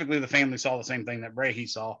 Specifically, the family saw the same thing that Brahe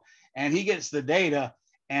saw. And he gets the data,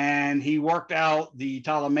 and he worked out the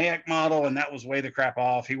Ptolemaic model, and that was way the crap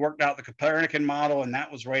off. He worked out the Copernican model, and that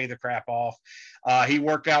was way the crap off. He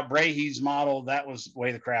worked out Brahe's model, that was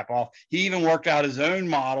way the crap off. He even worked out his own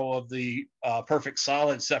model of the perfect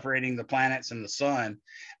solid separating the planets and the sun,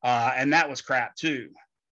 and that was crap too.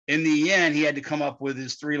 In the end, he had to come up with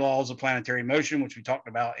his 3 laws of planetary motion, which we talked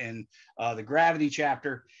about in the gravity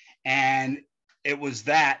chapter, and it was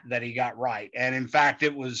that he got right. And in fact,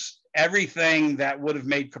 it was everything that would have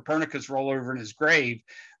made Copernicus roll over in his grave.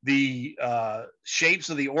 The shapes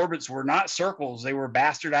of the orbits were not circles. They were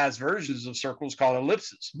bastardized versions of circles called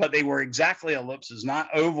ellipses, but they were exactly ellipses, not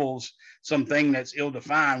ovals, something that's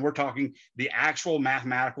ill-defined. We're talking the actual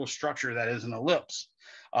mathematical structure that is an ellipse.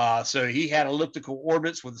 So he had elliptical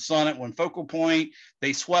orbits with the sun at one focal point.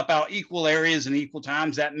 They swept out equal areas and equal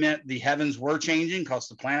times. That meant the heavens were changing because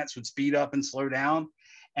the planets would speed up and slow down.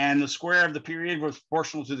 And the square of the period was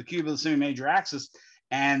proportional to the cube of the semi-major axis.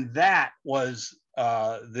 And that was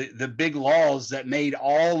the big laws that made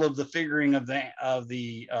all of the figuring of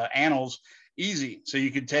the annals easy. So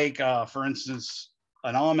you could take, for instance,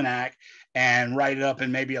 an almanac and write it up in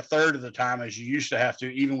maybe a third of the time as you used to have to,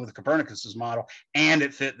 even with Copernicus's model, and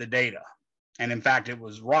it fit the data. And in fact, it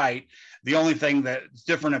was right. The only thing that's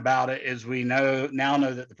different about it is we now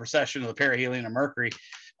know that the precession of the perihelion of Mercury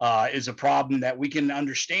is a problem that we can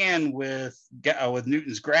understand with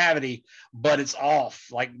Newton's gravity, but it's off.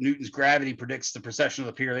 Like Newton's gravity predicts the precession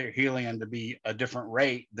of the helium to be a different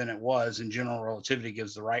rate than it was, and general relativity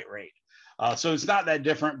gives the right rate. So it's not that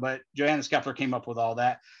different, but Johannes Kepler came up with all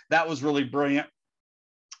that. That was really brilliant.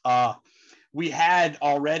 We had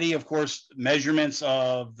already, of course, measurements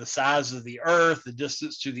of the size of the Earth, the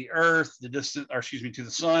distance to the Earth, the distance, or excuse me, to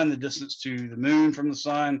the sun, the distance to the moon from the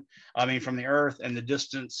sun, from the Earth, and the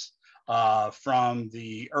distance from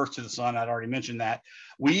the Earth to the sun. I'd already mentioned that.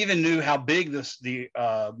 We even knew how big the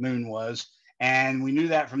moon was, and we knew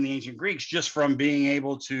that from the ancient Greeks just from being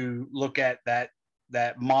able to look at that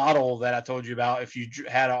model that I told you about. If you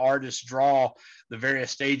had an artist draw the various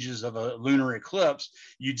stages of a lunar eclipse,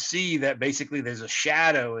 you'd see that basically there's a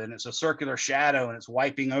shadow, and it's a circular shadow, and it's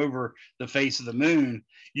wiping over the face of the moon.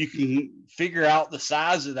 You can figure out the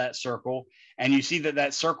size of that circle, and you see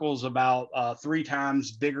that circle is about 3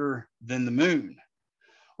 times bigger than the moon.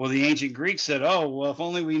 Well, the ancient Greeks said, oh, well, if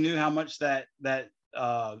only we knew how much that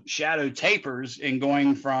shadow tapers in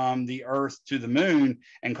going from the Earth to the moon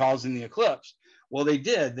and causing the eclipse. Well, they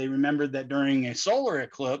did. They remembered that during a solar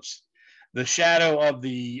eclipse, the shadow of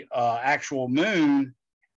the actual moon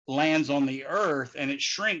lands on the Earth, and it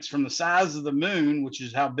shrinks from the size of the moon, which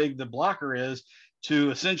is how big the blocker is,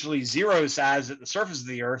 to essentially 0 size at the surface of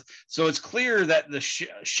the Earth. So it's clear that the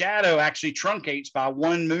shadow actually truncates by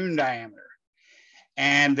 1 moon diameter.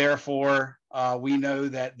 And therefore, we know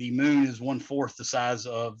that the moon is 1/4 the size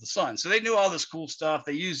of the sun. So they knew all this cool stuff.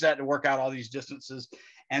 They used that to work out all these distances.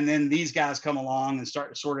 And then these guys come along and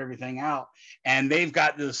start to sort everything out. And they've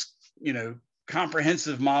got this,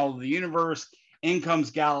 comprehensive model of the universe. In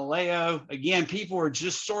comes Galileo. Again, people are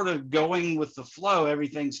just sort of going with the flow.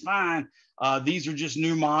 Everything's fine. These are just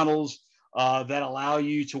new models that allow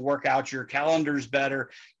you to work out your calendars better.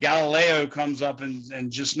 Galileo comes up and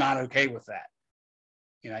just not okay with that.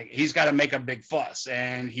 He's got to make a big fuss,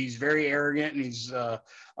 and he's very arrogant, and he's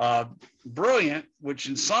brilliant, which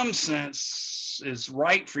in some sense is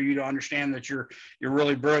right for you to understand that you're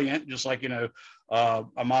really brilliant, just like, a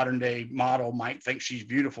modern day model might think she's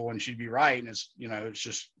beautiful and she'd be right. And it's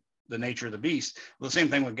just the nature of the beast. Well, the same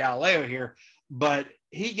thing with Galileo here, but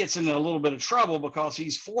he gets into a little bit of trouble because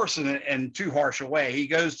he's forcing it in too harsh a way. He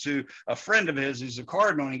goes to a friend of his who's a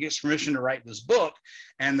cardinal, and he gets permission to write this book.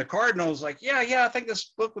 And the cardinal is like, yeah, I think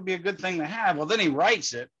this book would be a good thing to have. Well, then he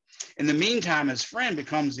writes it. In the meantime, his friend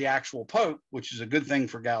becomes the actual pope, which is a good thing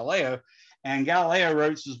for Galileo. And Galileo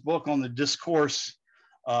wrote this book on the discourse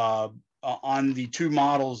on the 2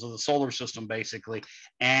 models of the solar system, basically.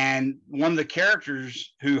 And one of the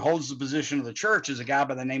characters who holds the position of the church is a guy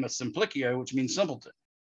by the name of Simplicio, which means simpleton.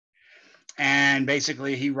 And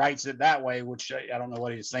basically he writes it that way, which I don't know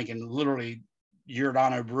what he was thinking. Literally,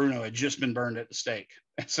 Giordano Bruno had just been burned at the stake.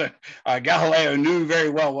 So Galileo knew very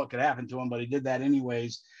well what could happen to him, but he did that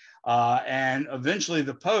anyways. And eventually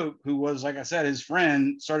the Pope, who was, like I said, his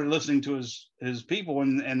friend, started listening to his people,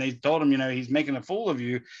 and they told him, he's making a fool of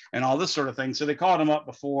you and all this sort of thing. So they called him up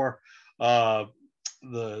before before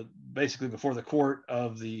the court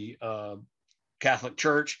of the Catholic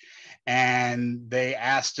Church, and they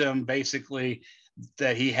asked him basically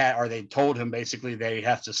that they told him basically they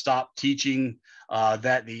have to stop teaching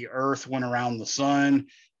that the Earth went around the sun.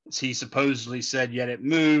 He supposedly said, yet it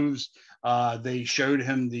moves. They showed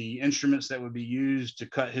him the instruments that would be used to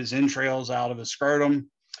cut his entrails out of his scrotum.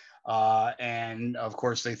 And of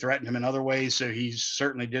course, they threatened him in other ways. So he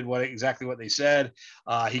certainly did exactly what they said.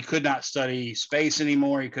 He could not study space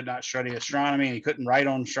anymore. He could not study astronomy. And he couldn't write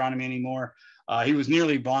on astronomy anymore. He was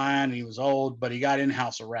nearly blind. He was old, but he got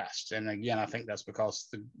in-house arrest. And again, I think that's because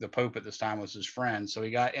the Pope at this time was his friend. So he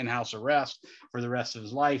got in-house arrest for the rest of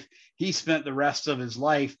his life. He spent the rest of his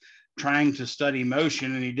life trying to study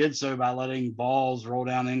motion, and he did so by letting balls roll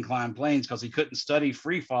down inclined planes because he couldn't study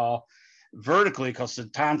free fall vertically because the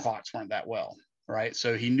time clocks weren't that well, right?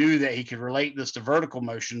 So he knew that he could relate this to vertical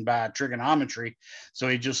motion by trigonometry. So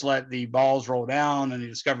he just let the balls roll down, and he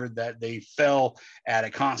discovered that they fell at a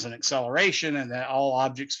constant acceleration and that all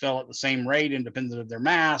objects fell at the same rate independent of their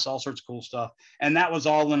mass, all sorts of cool stuff. And that was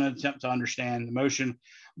all in an attempt to understand the motion.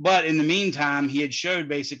 But in the meantime, he had showed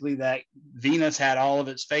basically that Venus had all of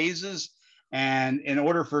its phases. And in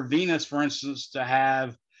order for Venus, for instance, to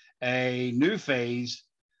have a new phase,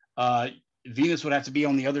 Venus would have to be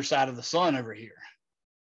on the other side of the sun over here.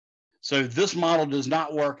 So this model does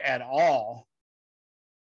not work at all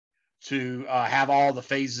to have all the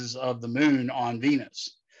phases of the moon on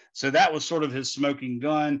Venus. So that was sort of his smoking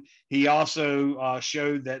gun. He also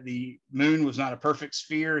showed that the moon was not a perfect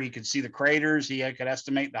sphere. He could see the craters. He could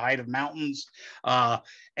estimate the height of mountains.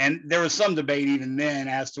 And there was some debate even then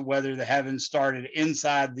as to whether the heavens started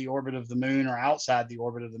inside the orbit of the moon or outside the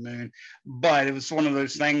orbit of the moon. But it was one of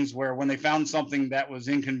those things where when they found something that was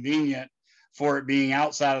inconvenient for it being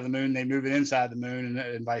outside of the moon, they move it inside the moon,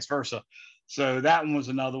 and vice versa. So that one was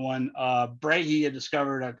another one. Brahe had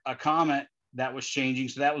discovered a comet that was changing.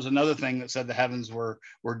 So that was another thing that said the heavens were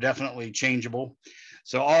definitely changeable.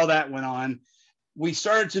 So all that went on. We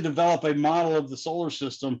started to develop a model of the solar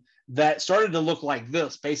system that started to look like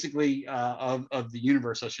this, basically of the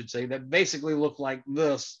universe, I should say, that basically looked like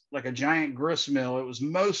this, like a giant grist mill. It was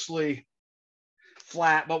mostly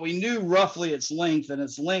flat, but we knew roughly its length, and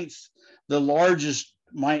its length, the largest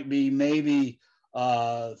might be maybe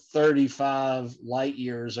 35 light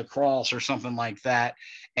years across or something like that.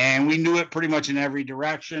 And we knew it pretty much in every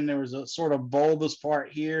direction. There was a sort of bulbous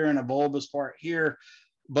part here and a bulbous part here,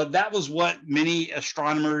 but that was what many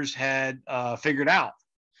astronomers had figured out.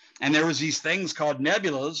 And there was these things called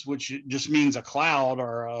nebulas, which just means a cloud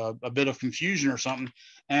or a bit of confusion or something.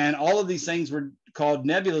 And all of these things were called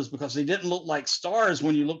nebulas because they didn't look like stars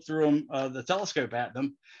when you look through them, the telescope at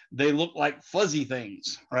them. They looked like fuzzy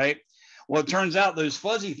things, right? Well, it turns out those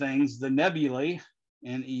fuzzy things, the nebulae,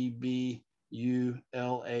 Nebulae,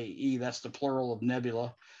 that's the plural of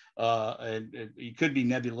nebula. It could be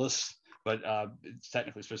nebulous, but it's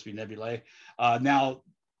technically supposed to be nebulae. Now,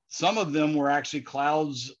 some of them were actually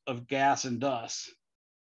clouds of gas and dust.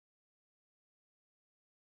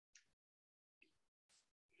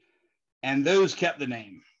 And those kept the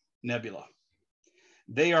name nebula.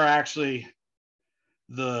 They are actually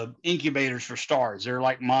the incubators for stars. They're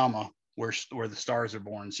like mama, where the stars are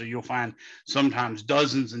born. So you'll find sometimes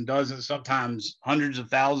dozens and dozens, sometimes hundreds of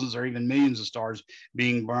thousands or even millions of stars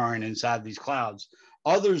being born inside these clouds.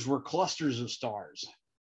 Others were clusters of stars.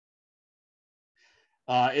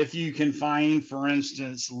 If you can find, for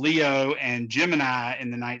instance, Leo and Gemini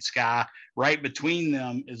in the night sky, right between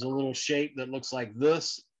them is a little shape that looks like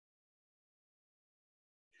this,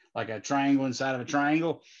 like a triangle inside of a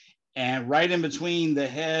triangle. And right in between the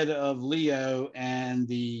head of Leo and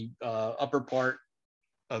the upper part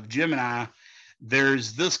of Gemini,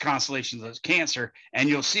 there's this constellation that's Cancer, and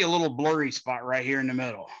you'll see a little blurry spot right here in the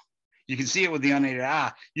middle. You can see it with the unaided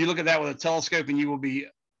eye. You look at that with a telescope and you will be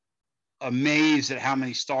amazed at how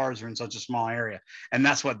many stars are in such a small area. And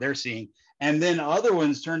that's what they're seeing. And then other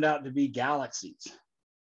ones turned out to be galaxies,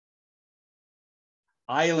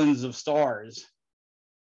 islands of stars.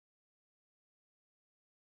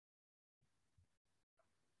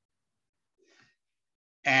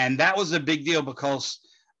 And that was a big deal because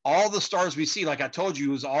all the stars we see, like I told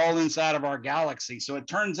you, was all inside of our galaxy. So it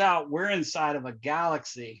turns out we're inside of a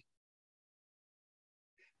galaxy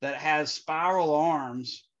that has spiral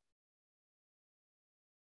arms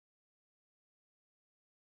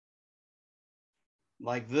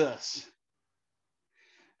like this.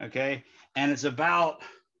 Okay. And it's about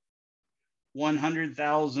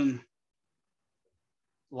 100,000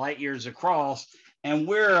 light years across. And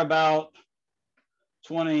we're about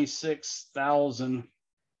 26,000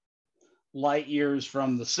 light years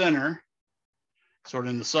from the center, sort of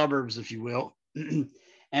in the suburbs, if you will.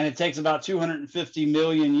 And it takes about 250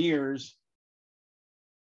 million years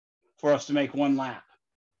for us to make one lap.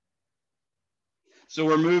 So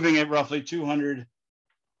we're moving at roughly 200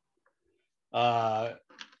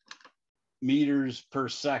 meters per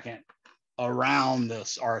second around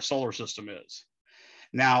this, our solar system is.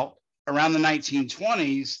 Now, around the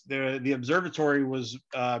 1920s, the observatory was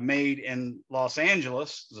made in Los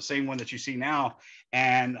Angeles, the same one that you see now,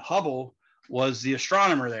 and Hubble was the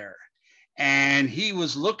astronomer there. And he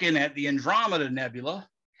was looking at the Andromeda Nebula,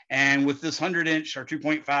 and with this 100-inch or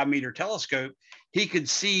 2.5 meter telescope, he could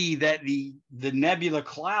see that the nebula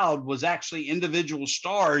cloud was actually individual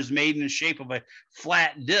stars made in the shape of a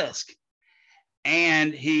flat disk.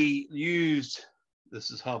 And he used, this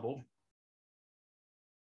is Hubble,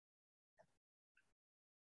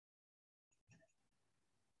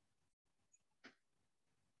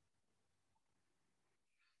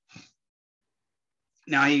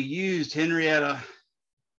 now he used Henrietta,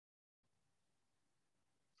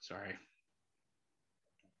 sorry,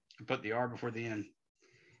 I put the R before the N,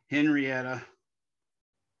 Henrietta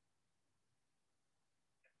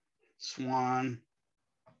Swan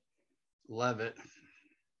Leavitt.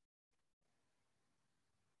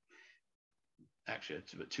 Actually,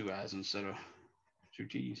 it's about two I's instead of two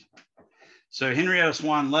T's. So Henrietta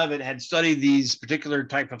Swan Leavitt had studied these particular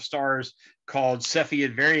type of stars called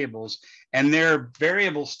Cepheid variables, and they're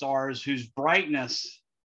variable stars whose brightness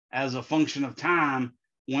as a function of time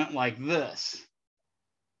went like this.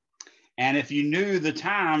 And if you knew the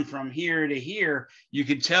time from here to here, you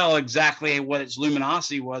could tell exactly what its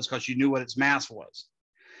luminosity was because you knew what its mass was.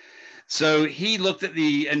 So he looked at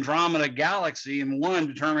the Andromeda galaxy and one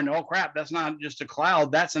determined, oh crap, that's not just a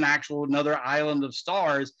cloud, that's an actual another island of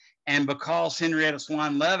stars. And because Henrietta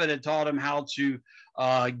Swan Leavitt had taught him how to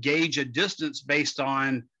gauge a distance based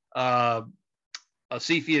on a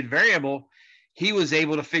Cepheid variable, he was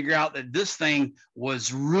able to figure out that this thing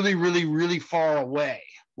was really, really, really far away,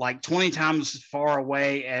 like 20 times as far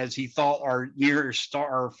away as he thought our nearest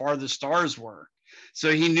star or farthest stars were.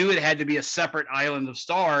 So he knew it had to be a separate island of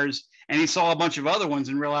stars. And he saw a bunch of other ones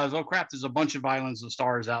and realized, oh crap, there's a bunch of islands of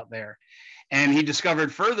stars out there. And he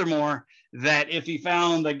discovered furthermore that if he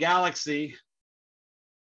found a galaxy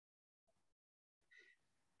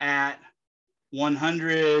at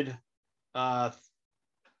 100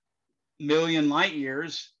 million light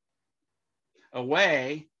years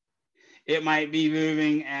away, it might be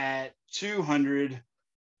moving at 200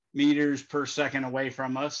 meters per second away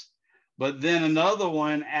from us. But then another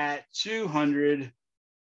one at 200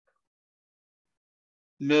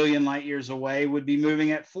 million light years away would be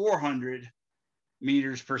moving at 400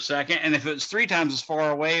 meters per second. And if it was 3 times as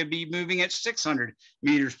far away, it'd be moving at 600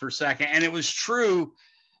 meters per second. And it was true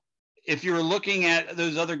if you were looking at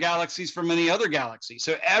those other galaxies from any other galaxy.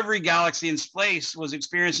 So every galaxy in space was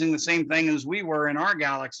experiencing the same thing as we were in our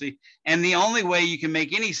galaxy. And the only way you can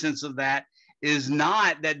make any sense of that is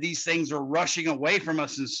not that these things are rushing away from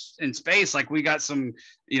us in space like we got some,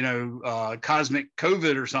 cosmic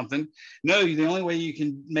COVID or something. No, the only way you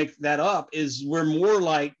can make that up is we're more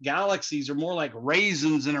like galaxies are more like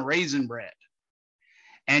raisins in a raisin bread.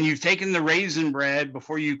 And you've taken the raisin bread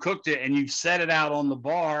before you cooked it and you've set it out on the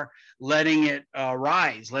bar, letting it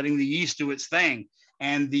rise, letting the yeast do its thing.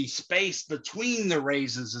 And the space between the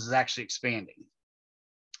raisins is actually expanding.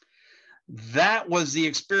 That was the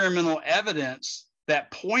experimental evidence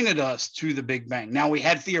that pointed us to the Big Bang. Now, we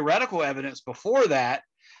had theoretical evidence before that,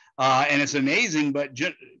 and it's amazing, but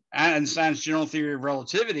Einstein's general theory of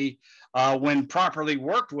relativity, when properly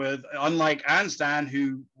worked with, unlike Einstein,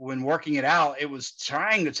 who, when working it out, it was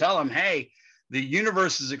trying to tell him, hey, the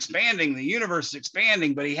universe is expanding,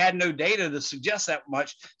 but he had no data to suggest that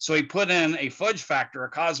much. So he put in a fudge factor, a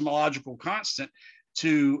cosmological constant,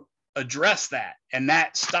 to address that, and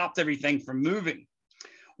that stopped everything from moving.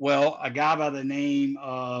 Well, a guy by the name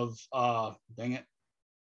of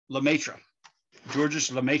Lemaitre, Georges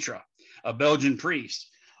Lemaitre, a Belgian priest,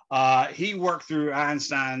 he worked through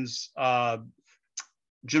Einstein's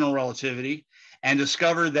general relativity and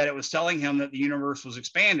discovered that it was telling him that the universe was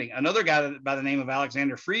expanding. Another guy by the name of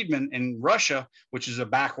Alexander Friedman in Russia, which is a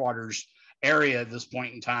backwaters area at this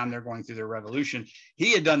point in time, they're going through their revolution.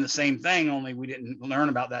 He had done the same thing, only we didn't learn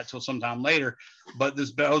about that till sometime later. But this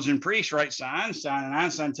Belgian priest writes to Einstein, and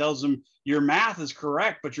Einstein tells him, your math is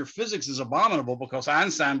correct, but your physics is abominable, because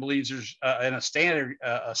Einstein believes there's in a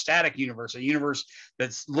static universe, a universe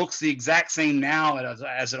that looks the exact same now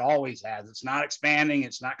as it always has. It's not expanding,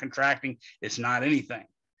 it's not contracting, it's not anything.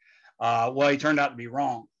 Well, he turned out to be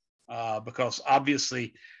wrong, because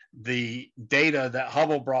obviously the data that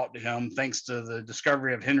Hubble brought to him, thanks to the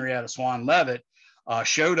discovery of Henrietta Swan Leavitt,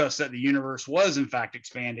 showed us that the universe was in fact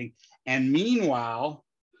expanding. And meanwhile,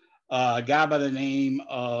 a guy by the name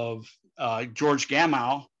of George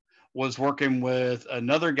Gamow was working with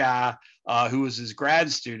another guy who was his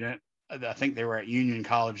grad student. I think they were at Union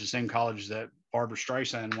College, the same college that Barbara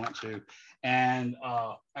Streisand went to. And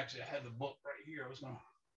actually, I had the book right here. I was going to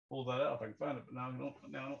pull that up if I can find it, but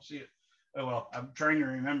now I don't see it. Oh, well, I'm trying to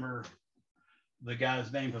remember the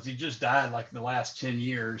guy's name because he just died like the last 10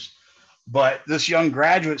 years. But this young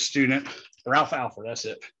graduate student, Ralph Alpher, that's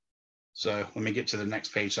it. So let me get to the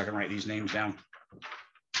next page so I can write these names down.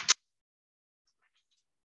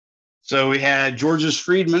 So we had Georges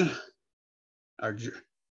Friedman, or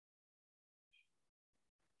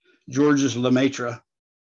Georges Lemaitre,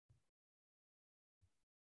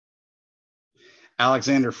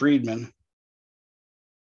 Alexander Friedman,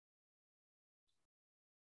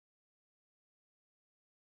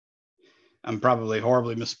 I'm probably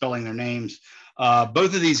horribly misspelling their names.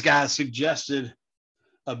 Both of these guys suggested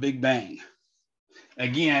a Big Bang.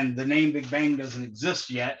 Again, the name Big Bang doesn't exist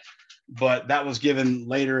yet, but that was given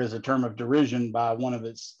later as a term of derision by one of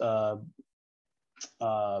its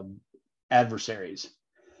adversaries.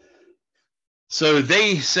 So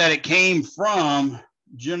they said it came from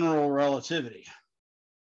general relativity.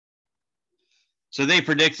 So they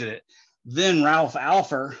predicted it. Then Ralph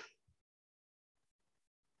Alpher,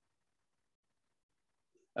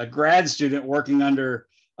 a grad student working under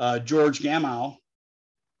George Gamow,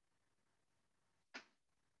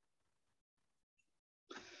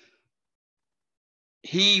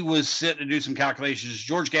 he was sitting to do some calculations.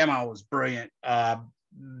 George Gamow was brilliant.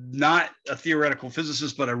 Not a theoretical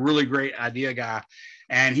physicist, but a really great idea guy.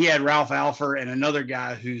 And he had Ralph Alpher and another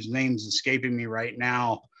guy whose name's escaping me right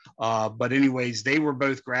now. But anyways, they were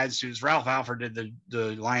both grad students. Ralph Alpher did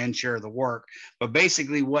the lion's share of the work. But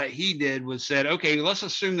basically what he did was said, okay, let's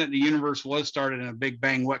assume that the universe was started in a big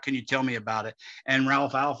bang. What can you tell me about it? And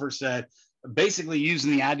Ralph Alpher said, basically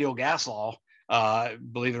using the ideal gas law,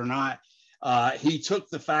 believe it or not, he took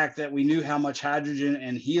the fact that we knew how much hydrogen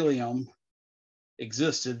and helium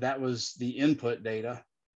existed. That was the input data.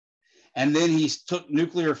 And then he took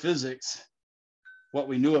nuclear physics, what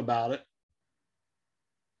we knew about it,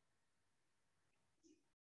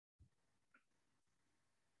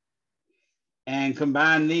 and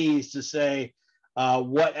combined these to say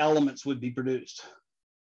what elements would be produced.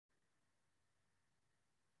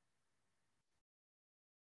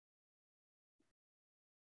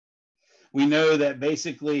 We know that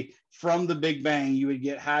basically from the Big Bang, you would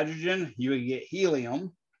get hydrogen, you would get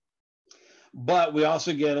helium, but we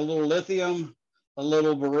also get a little lithium, a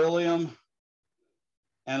little beryllium,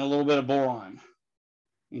 and a little bit of boron.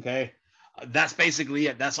 Okay, that's basically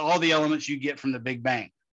it. That's all the elements you get from the Big Bang.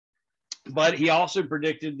 But he also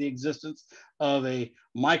predicted the existence of a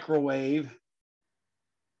microwave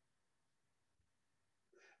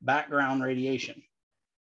background radiation.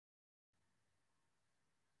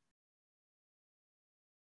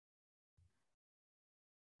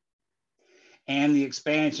 And the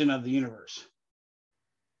expansion of the universe.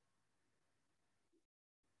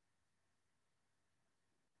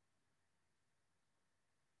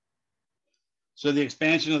 So the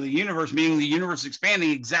expansion of the universe, meaning the universe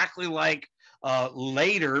expanding exactly like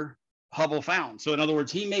later Hubble found. So in other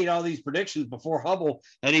words, he made all these predictions before Hubble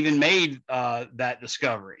had even made that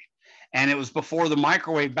discovery. And it was before the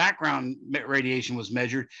microwave background radiation was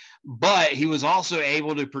measured, but he was also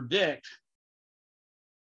able to predict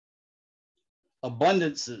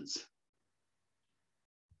abundances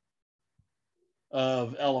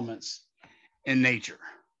of elements in nature.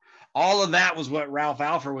 All of that was what Ralph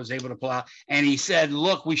Alpher was able to pull out. And he said,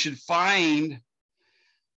 look, we should find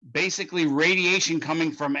basically radiation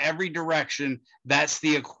coming from every direction that's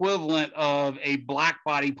the equivalent of a black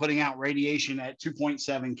body putting out radiation at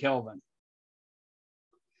 2.7 Kelvin.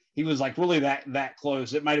 He was like really that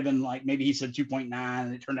close. It might have been like, maybe he said 2.9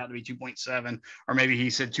 and it turned out to be 2.7, or maybe he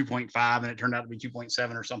said 2.5 and it turned out to be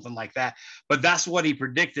 2.7 or something like that. But that's what he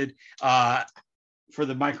predicted for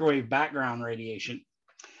the microwave background radiation.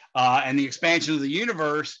 And the expansion of the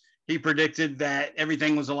universe, he predicted that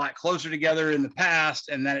everything was a lot closer together in the past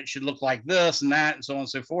and that it should look like this and that and so on and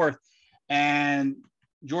so forth. And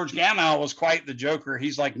George Gamow was quite the joker.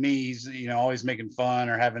 He's like me. He's, always making fun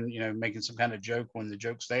or having, making some kind of joke when the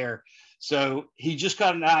joke's there. So he just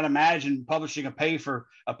got out imagine publishing a paper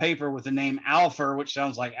with the name Alpha, which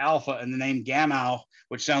sounds like alpha, and the name Gamow,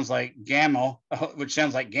 which sounds like gamma,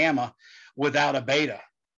 without a beta.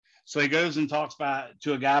 So he goes and talks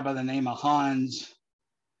to a guy by the name of Hans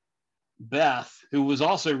Bethe, who was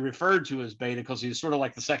also referred to as beta because he was sort of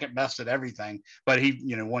like the second best at everything, but he,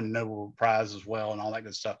 won a Nobel Prize as well and all that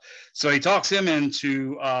good stuff. So he talks him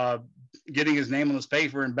into getting his name on this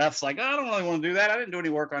paper, and Beth's like, I don't really want to do that. I didn't do any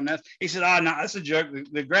work on this. He said, no, that's a joke.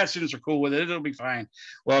 The grad students are cool with it. It'll be fine.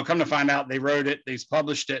 Well, come to find out, they wrote it. They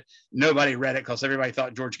published it. Nobody read it because everybody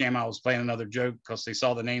thought George Gamow was playing another joke because they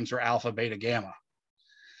saw the names were alpha, beta, gamma.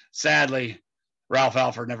 Sadly, Ralph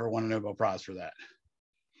Alpher never won a Nobel Prize for that.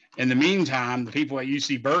 In the meantime, the people at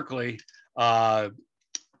UC Berkeley,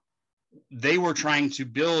 they were trying to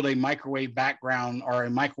build a microwave background or a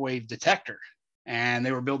microwave detector. And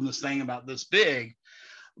they were building this thing about this big.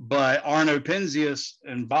 But Arno Penzias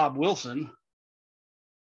and Bob Wilson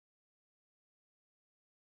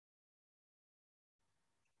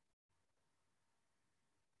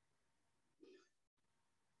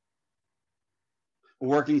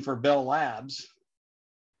working for Bell Labs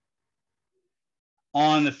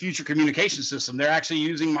on the future communication system. They're actually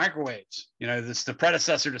using microwaves. This is the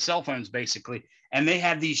predecessor to cell phones, basically. And they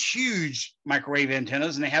have these huge microwave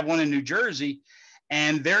antennas, and they have one in New Jersey,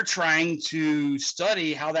 and they're trying to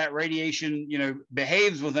study how that radiation,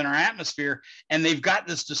 behaves within our atmosphere. And they've got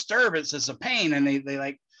this disturbance as a pain, and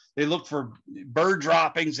they look for bird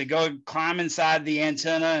droppings. They go climb inside the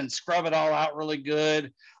antenna and scrub it all out really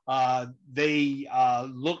good. They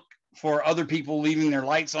look for other people leaving their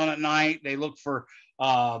lights on at night. They look for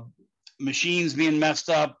machines being messed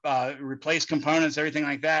up, replace components, everything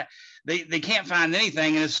like that. They can't find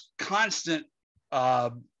anything, and this constant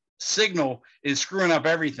signal is screwing up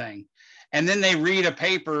everything. And then they read a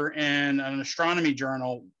paper in an astronomy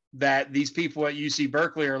journal that these people at UC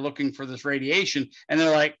Berkeley are looking for this radiation. And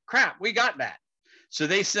they're like, crap, we got that. So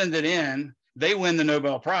they send it in, they win the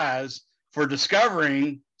Nobel Prize for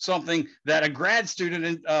discovering something that a grad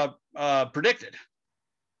student predicted.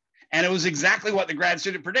 And it was exactly what the grad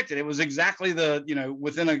student predicted. It was exactly the,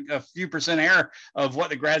 within a few percent error of what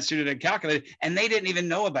the grad student had calculated. And they didn't even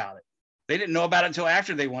know about it. They didn't know about it until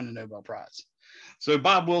after they won the Nobel Prize. So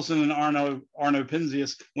Bob Wilson and Arno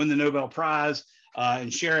Penzias win the Nobel Prize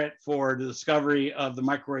and share it for the discovery of the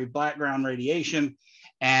microwave background radiation.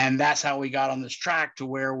 And that's how we got on this track to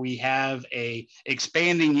where we have a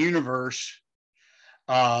expanding universe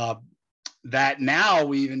that now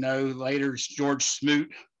we even know later is George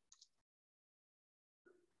Smoot,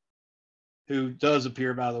 who does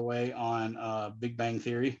appear, by the way, on Big Bang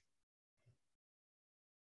Theory.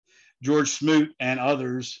 George Smoot and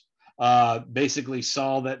others basically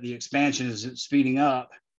saw that the expansion is speeding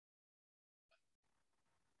up.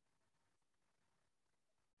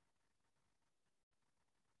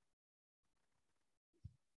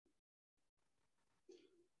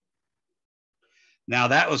 Now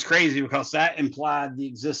that was crazy because that implied the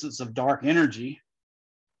existence of dark energy.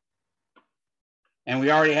 And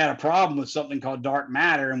we already had a problem with something called dark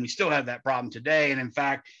matter, and we still have that problem today. And in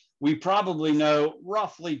fact, we probably know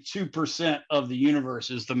roughly 2% of the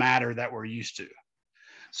universe is the matter that we're used to.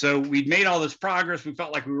 So we'd made all this progress. We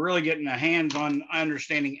felt like we were really getting a hands on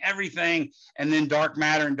understanding everything. And then dark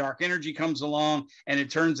matter and dark energy comes along. And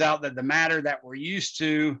it turns out that the matter that we're used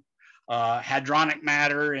to, hadronic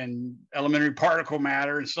matter and elementary particle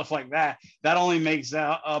matter and stuff like that, that only makes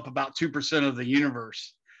up about 2% of the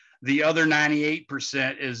universe. The other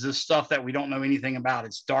 98% is this stuff that we don't know anything about.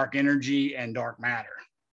 It's dark energy and dark matter.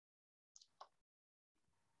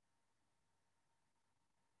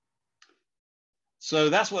 So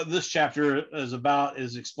that's what this chapter is about,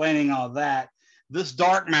 is explaining all that. This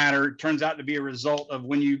dark matter turns out to be a result of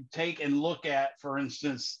when you take and look at, for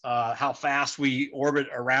instance, how fast we orbit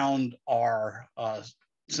around our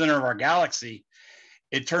center of our galaxy.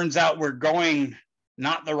 It turns out we're going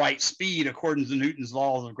not the right speed according to Newton's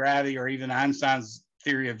laws of gravity or even Einstein's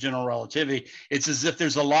theory of general relativity. It's as if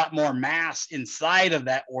there's a lot more mass inside of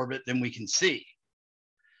that orbit than we can see.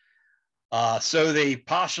 So they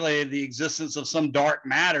postulated the existence of some dark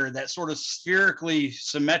matter that's sort of spherically,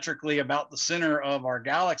 symmetrically about the center of our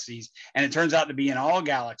galaxies. And it turns out to be in all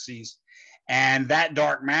galaxies. And that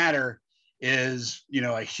dark matter is,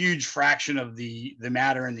 a huge fraction of the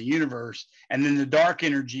matter in the universe. And then the dark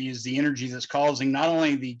energy is the energy that's causing not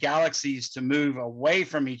only the galaxies to move away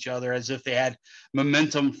from each other as if they had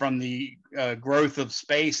momentum from the growth of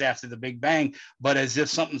space after the Big Bang, but as if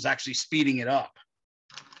something's actually speeding it up.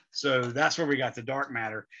 So that's where we got the dark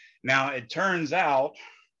matter. Now, it turns out,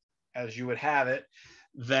 as you would have it,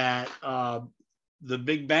 that the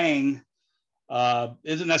Big Bang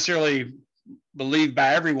isn't necessarily believed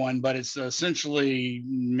by everyone, but it's essentially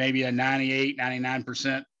maybe a 98,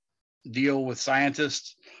 99% deal with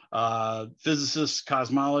scientists, physicists,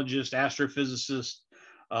 cosmologists, astrophysicists.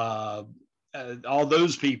 All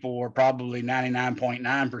those people are probably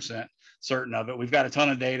 99.9% certain of it. We've got a ton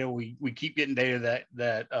of data. We keep getting data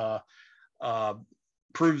that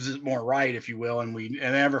proves it more right, if you will, and we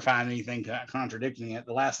never find anything contradicting it.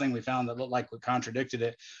 The last thing we found that looked like what contradicted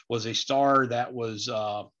it was a star that was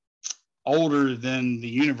older than the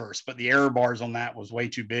universe, but the error bars on that was way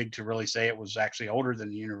too big to really say it was actually older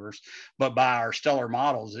than the universe. But by our stellar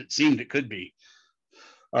models, it seemed it could be.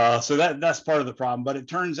 So that's part of the problem. But it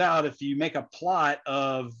turns out if you make a plot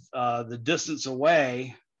of the distance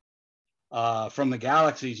away from the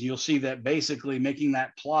galaxies, you'll see that basically making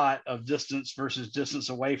that plot of distance versus distance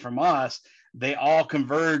away from us, they all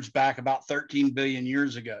converge back about 13 billion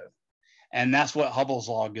years ago. And that's what Hubble's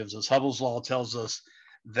law gives us. Hubble's law tells us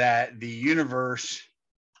that the universe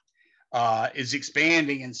is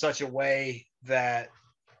expanding in such a way that,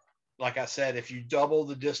 like I said, if you double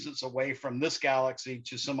the distance away from this galaxy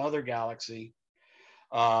to some other galaxy,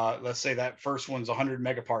 let's say that first one's 100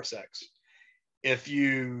 megaparsecs. If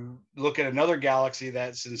you look at another galaxy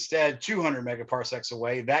that's instead 200 megaparsecs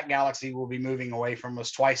away, that galaxy will be moving away from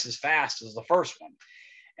us twice as fast as the first one.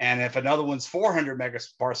 And if another one's 400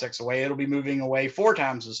 megaparsecs away, it'll be moving away 4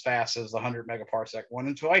 times as fast as the 100 megaparsec one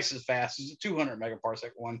and twice as fast as the 200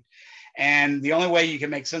 megaparsec one. And the only way you can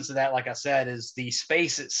make sense of that, like I said, is the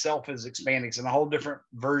space itself is expanding. It's a whole different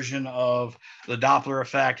version of the Doppler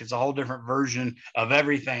effect. It's a whole different version of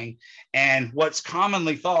everything. And what's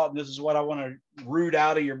commonly thought, and this is what I want to root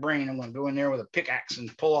out of your brain, I'm going to go in there with a pickaxe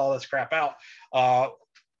and pull all this crap out.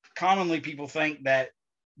 Commonly, people think that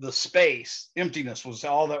the space, emptiness, was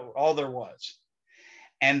all there was.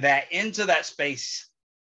 And that into that space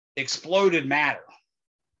exploded matter,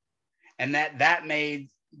 and that made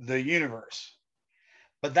the universe.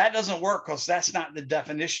 But that doesn't work because that's not the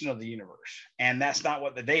definition of the universe, and that's not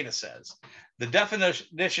what the data says. The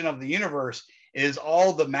definition of the universe is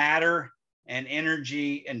all the matter and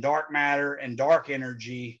energy and dark matter and dark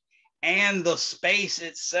energy and the space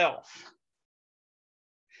itself.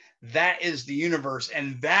 That is the universe,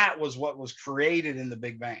 and that was what was created in the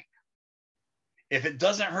Big Bang. If it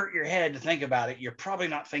doesn't hurt your head to think about it, you're probably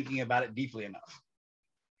not thinking about it deeply enough.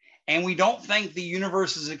 And we don't think the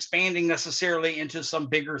universe is expanding necessarily into some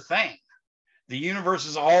bigger thing. The universe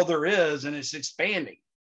is all there is, and it's expanding.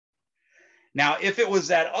 Now, if it was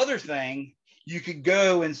that other thing, you could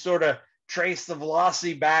go and sort of trace the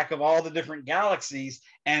velocity back of all the different galaxies,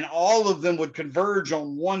 and all of them would converge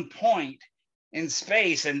on one point in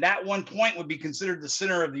space, and that one point would be considered the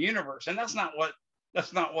center of the universe. And that's not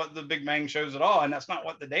what the Big Bang shows at all, and that's not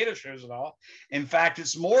what the data shows at all. In fact,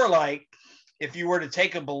 it's more like if you were to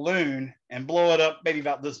take a balloon and blow it up maybe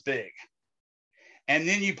about this big, and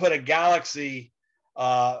then you put a galaxy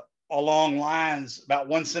along lines about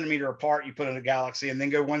 1 centimeter apart, you put in a galaxy, and then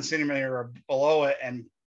go 1 centimeter below it and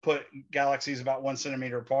put galaxies about 1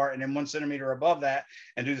 centimeter apart, and then 1 centimeter above that,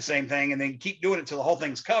 and do the same thing, and then keep doing it till the whole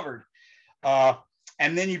thing's covered.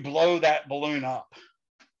 And then you blow that balloon up.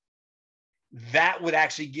 That would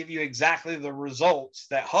actually give you exactly the results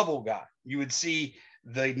that Hubble got. You would see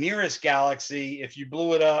the nearest galaxy, if you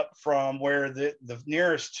blew it up from where the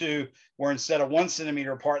nearest two were, instead of 1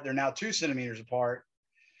 centimeter apart, they're now 2 centimeters apart.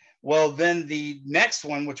 Well, then the next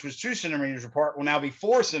one, which was 2 centimeters apart, will now be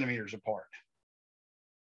 4 centimeters apart.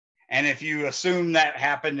 And if you assume that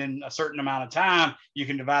happened in a certain amount of time, you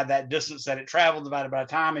can divide that distance that it traveled divided by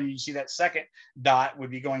time, and you see that second dot would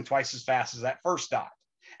be going twice as fast as that first dot.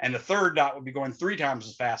 And the third dot would be going 3 times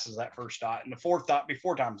as fast as that first dot. And the fourth dot would be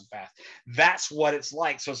 4 times as fast. That's what it's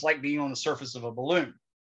like. So it's like being on the surface of a balloon.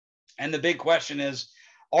 And the big question is,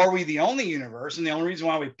 are we the only universe? And the only reason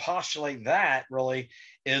why we postulate that really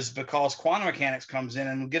is because quantum mechanics comes in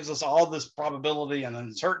and gives us all this probability and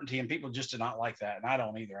uncertainty, and people just do not like that. And I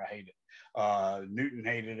don't either. I hate it. Newton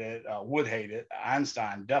hated it, Wood hated it.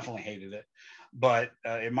 Einstein definitely hated it. But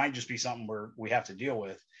it might just be something we have to deal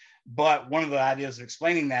with. But one of the ideas of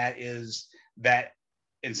explaining that is that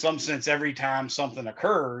in some sense, every time something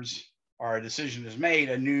occurs or a decision is made,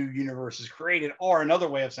 a new universe is created. Or another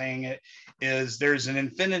way of saying it is there's an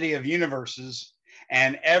infinity of universes,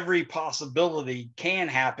 and every possibility can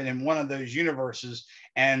happen in one of those universes.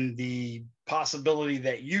 And the possibility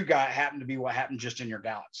that you got happened to be what happened just in your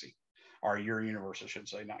galaxy, or your universe, I should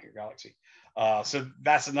say, not your galaxy. So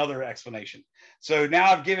that's another explanation. So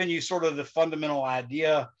now I've given you sort of the fundamental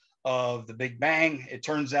idea of the Big Bang. It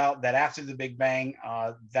turns out that after the Big Bang,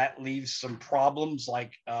 that leaves some problems,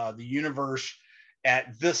 like the universe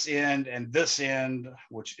at this end and this end,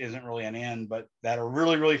 which isn't really an end, but that are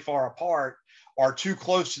really, really far apart, are too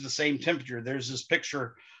close to the same temperature. There's this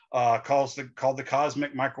picture called the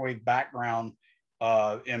cosmic microwave background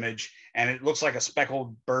image, and it looks like a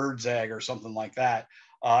speckled bird's egg or something like that.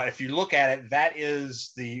 If you look at it, that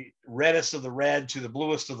is the reddest of the red to the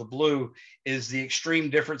bluest of the blue is the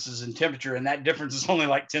extreme differences in temperature. And that difference is only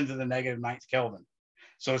like 10 to the negative 9th Kelvin.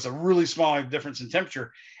 So it's a really small difference in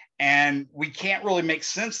temperature. And we can't really make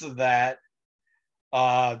sense of that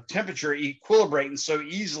temperature equilibrating so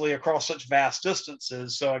easily across such vast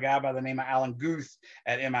distances. So a guy by the name of Alan Guth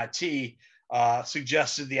at MIT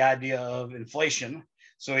suggested the idea of inflation.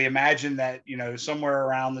 So he imagined that, somewhere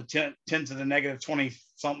around the 10 to the negative 20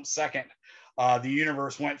 something second, the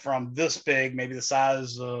universe went from this big, maybe the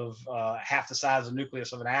size of half the size of the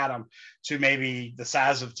nucleus of an atom, to maybe the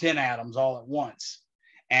size of 10 atoms all at once.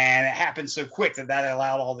 And it happened so quick that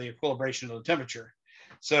allowed all the equilibration of the temperature.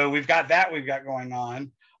 So we've got going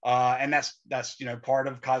on. And that's part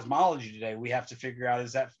of cosmology today. We have to figure out,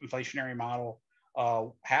 is that inflationary model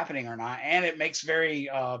happening or not? And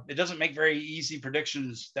it doesn't make very easy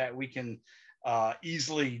predictions that we can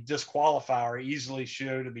easily disqualify or easily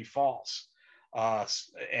show to be false.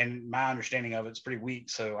 And my understanding of it's pretty weak,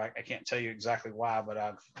 so I can't tell you exactly why, but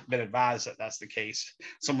I've been advised that that's the case.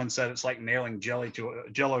 Someone said it's like nailing jello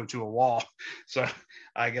to a wall. So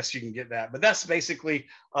I guess you can get that. But that's basically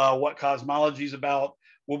what cosmology is about.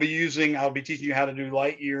 I'll be teaching you how to do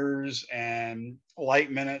light years and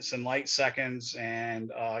light minutes and light seconds,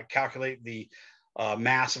 and calculate the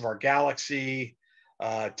mass of our galaxy.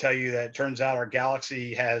 Tell you that it turns out our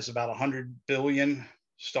galaxy has about 100 billion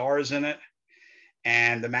stars in it.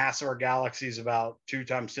 And the mass of our galaxy is about 3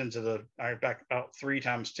 times 10 to the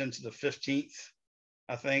 15th,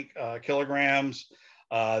 I think, kilograms.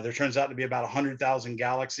 There turns out to be about 100,000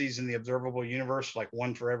 galaxies in the observable universe, like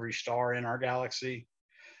one for every star in our galaxy.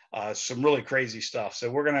 Some really crazy stuff.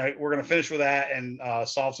 So we're gonna finish with that and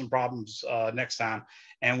solve some problems next time,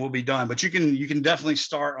 and we'll be done. But you can definitely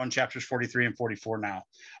start on chapters 43 and 44 now.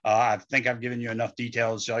 I think I've given you enough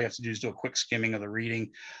details. So all you have to do is do a quick skimming of the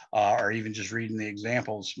reading, or even just reading the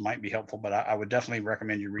examples might be helpful. But I would definitely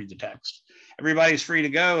recommend you read the text. Everybody's free to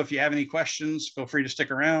go. If you have any questions, feel free to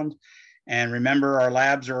stick around. And remember, our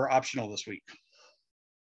labs are optional this week.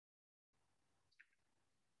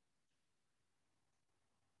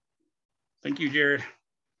 Thank you, Jared.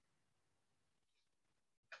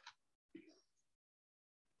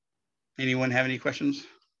 Anyone have any questions?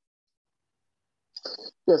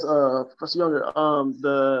 Yes, Professor Younger,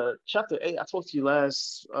 the chapter 8, I talked to you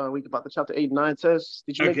last week about the chapter 8 and 9 test.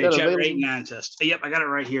 Did you make that chapter available? 8 and 9 test. Yep, I got it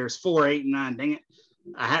right here. It's 4, 8, and 9. Dang it.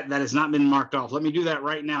 That has not been marked off. Let me do that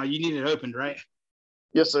right now. You need it opened, right?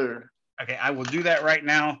 Yes, sir. Okay, I will do that right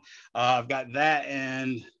now. I've got that,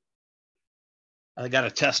 and I got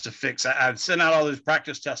a test to fix. I've sent out all those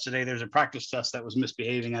practice tests today. There's a practice test that was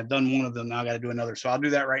misbehaving. I've done one of them. Now I got to do another. So I'll do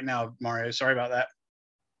that right now, Mario. Sorry about that.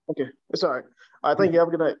 Okay, it's all right. All right, thank you. Have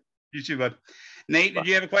a good night. You too, bud. Nate, did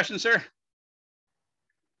you have a question, sir?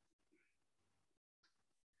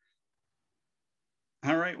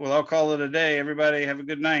 All right, well, I'll call it a day. Everybody have a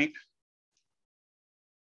good night.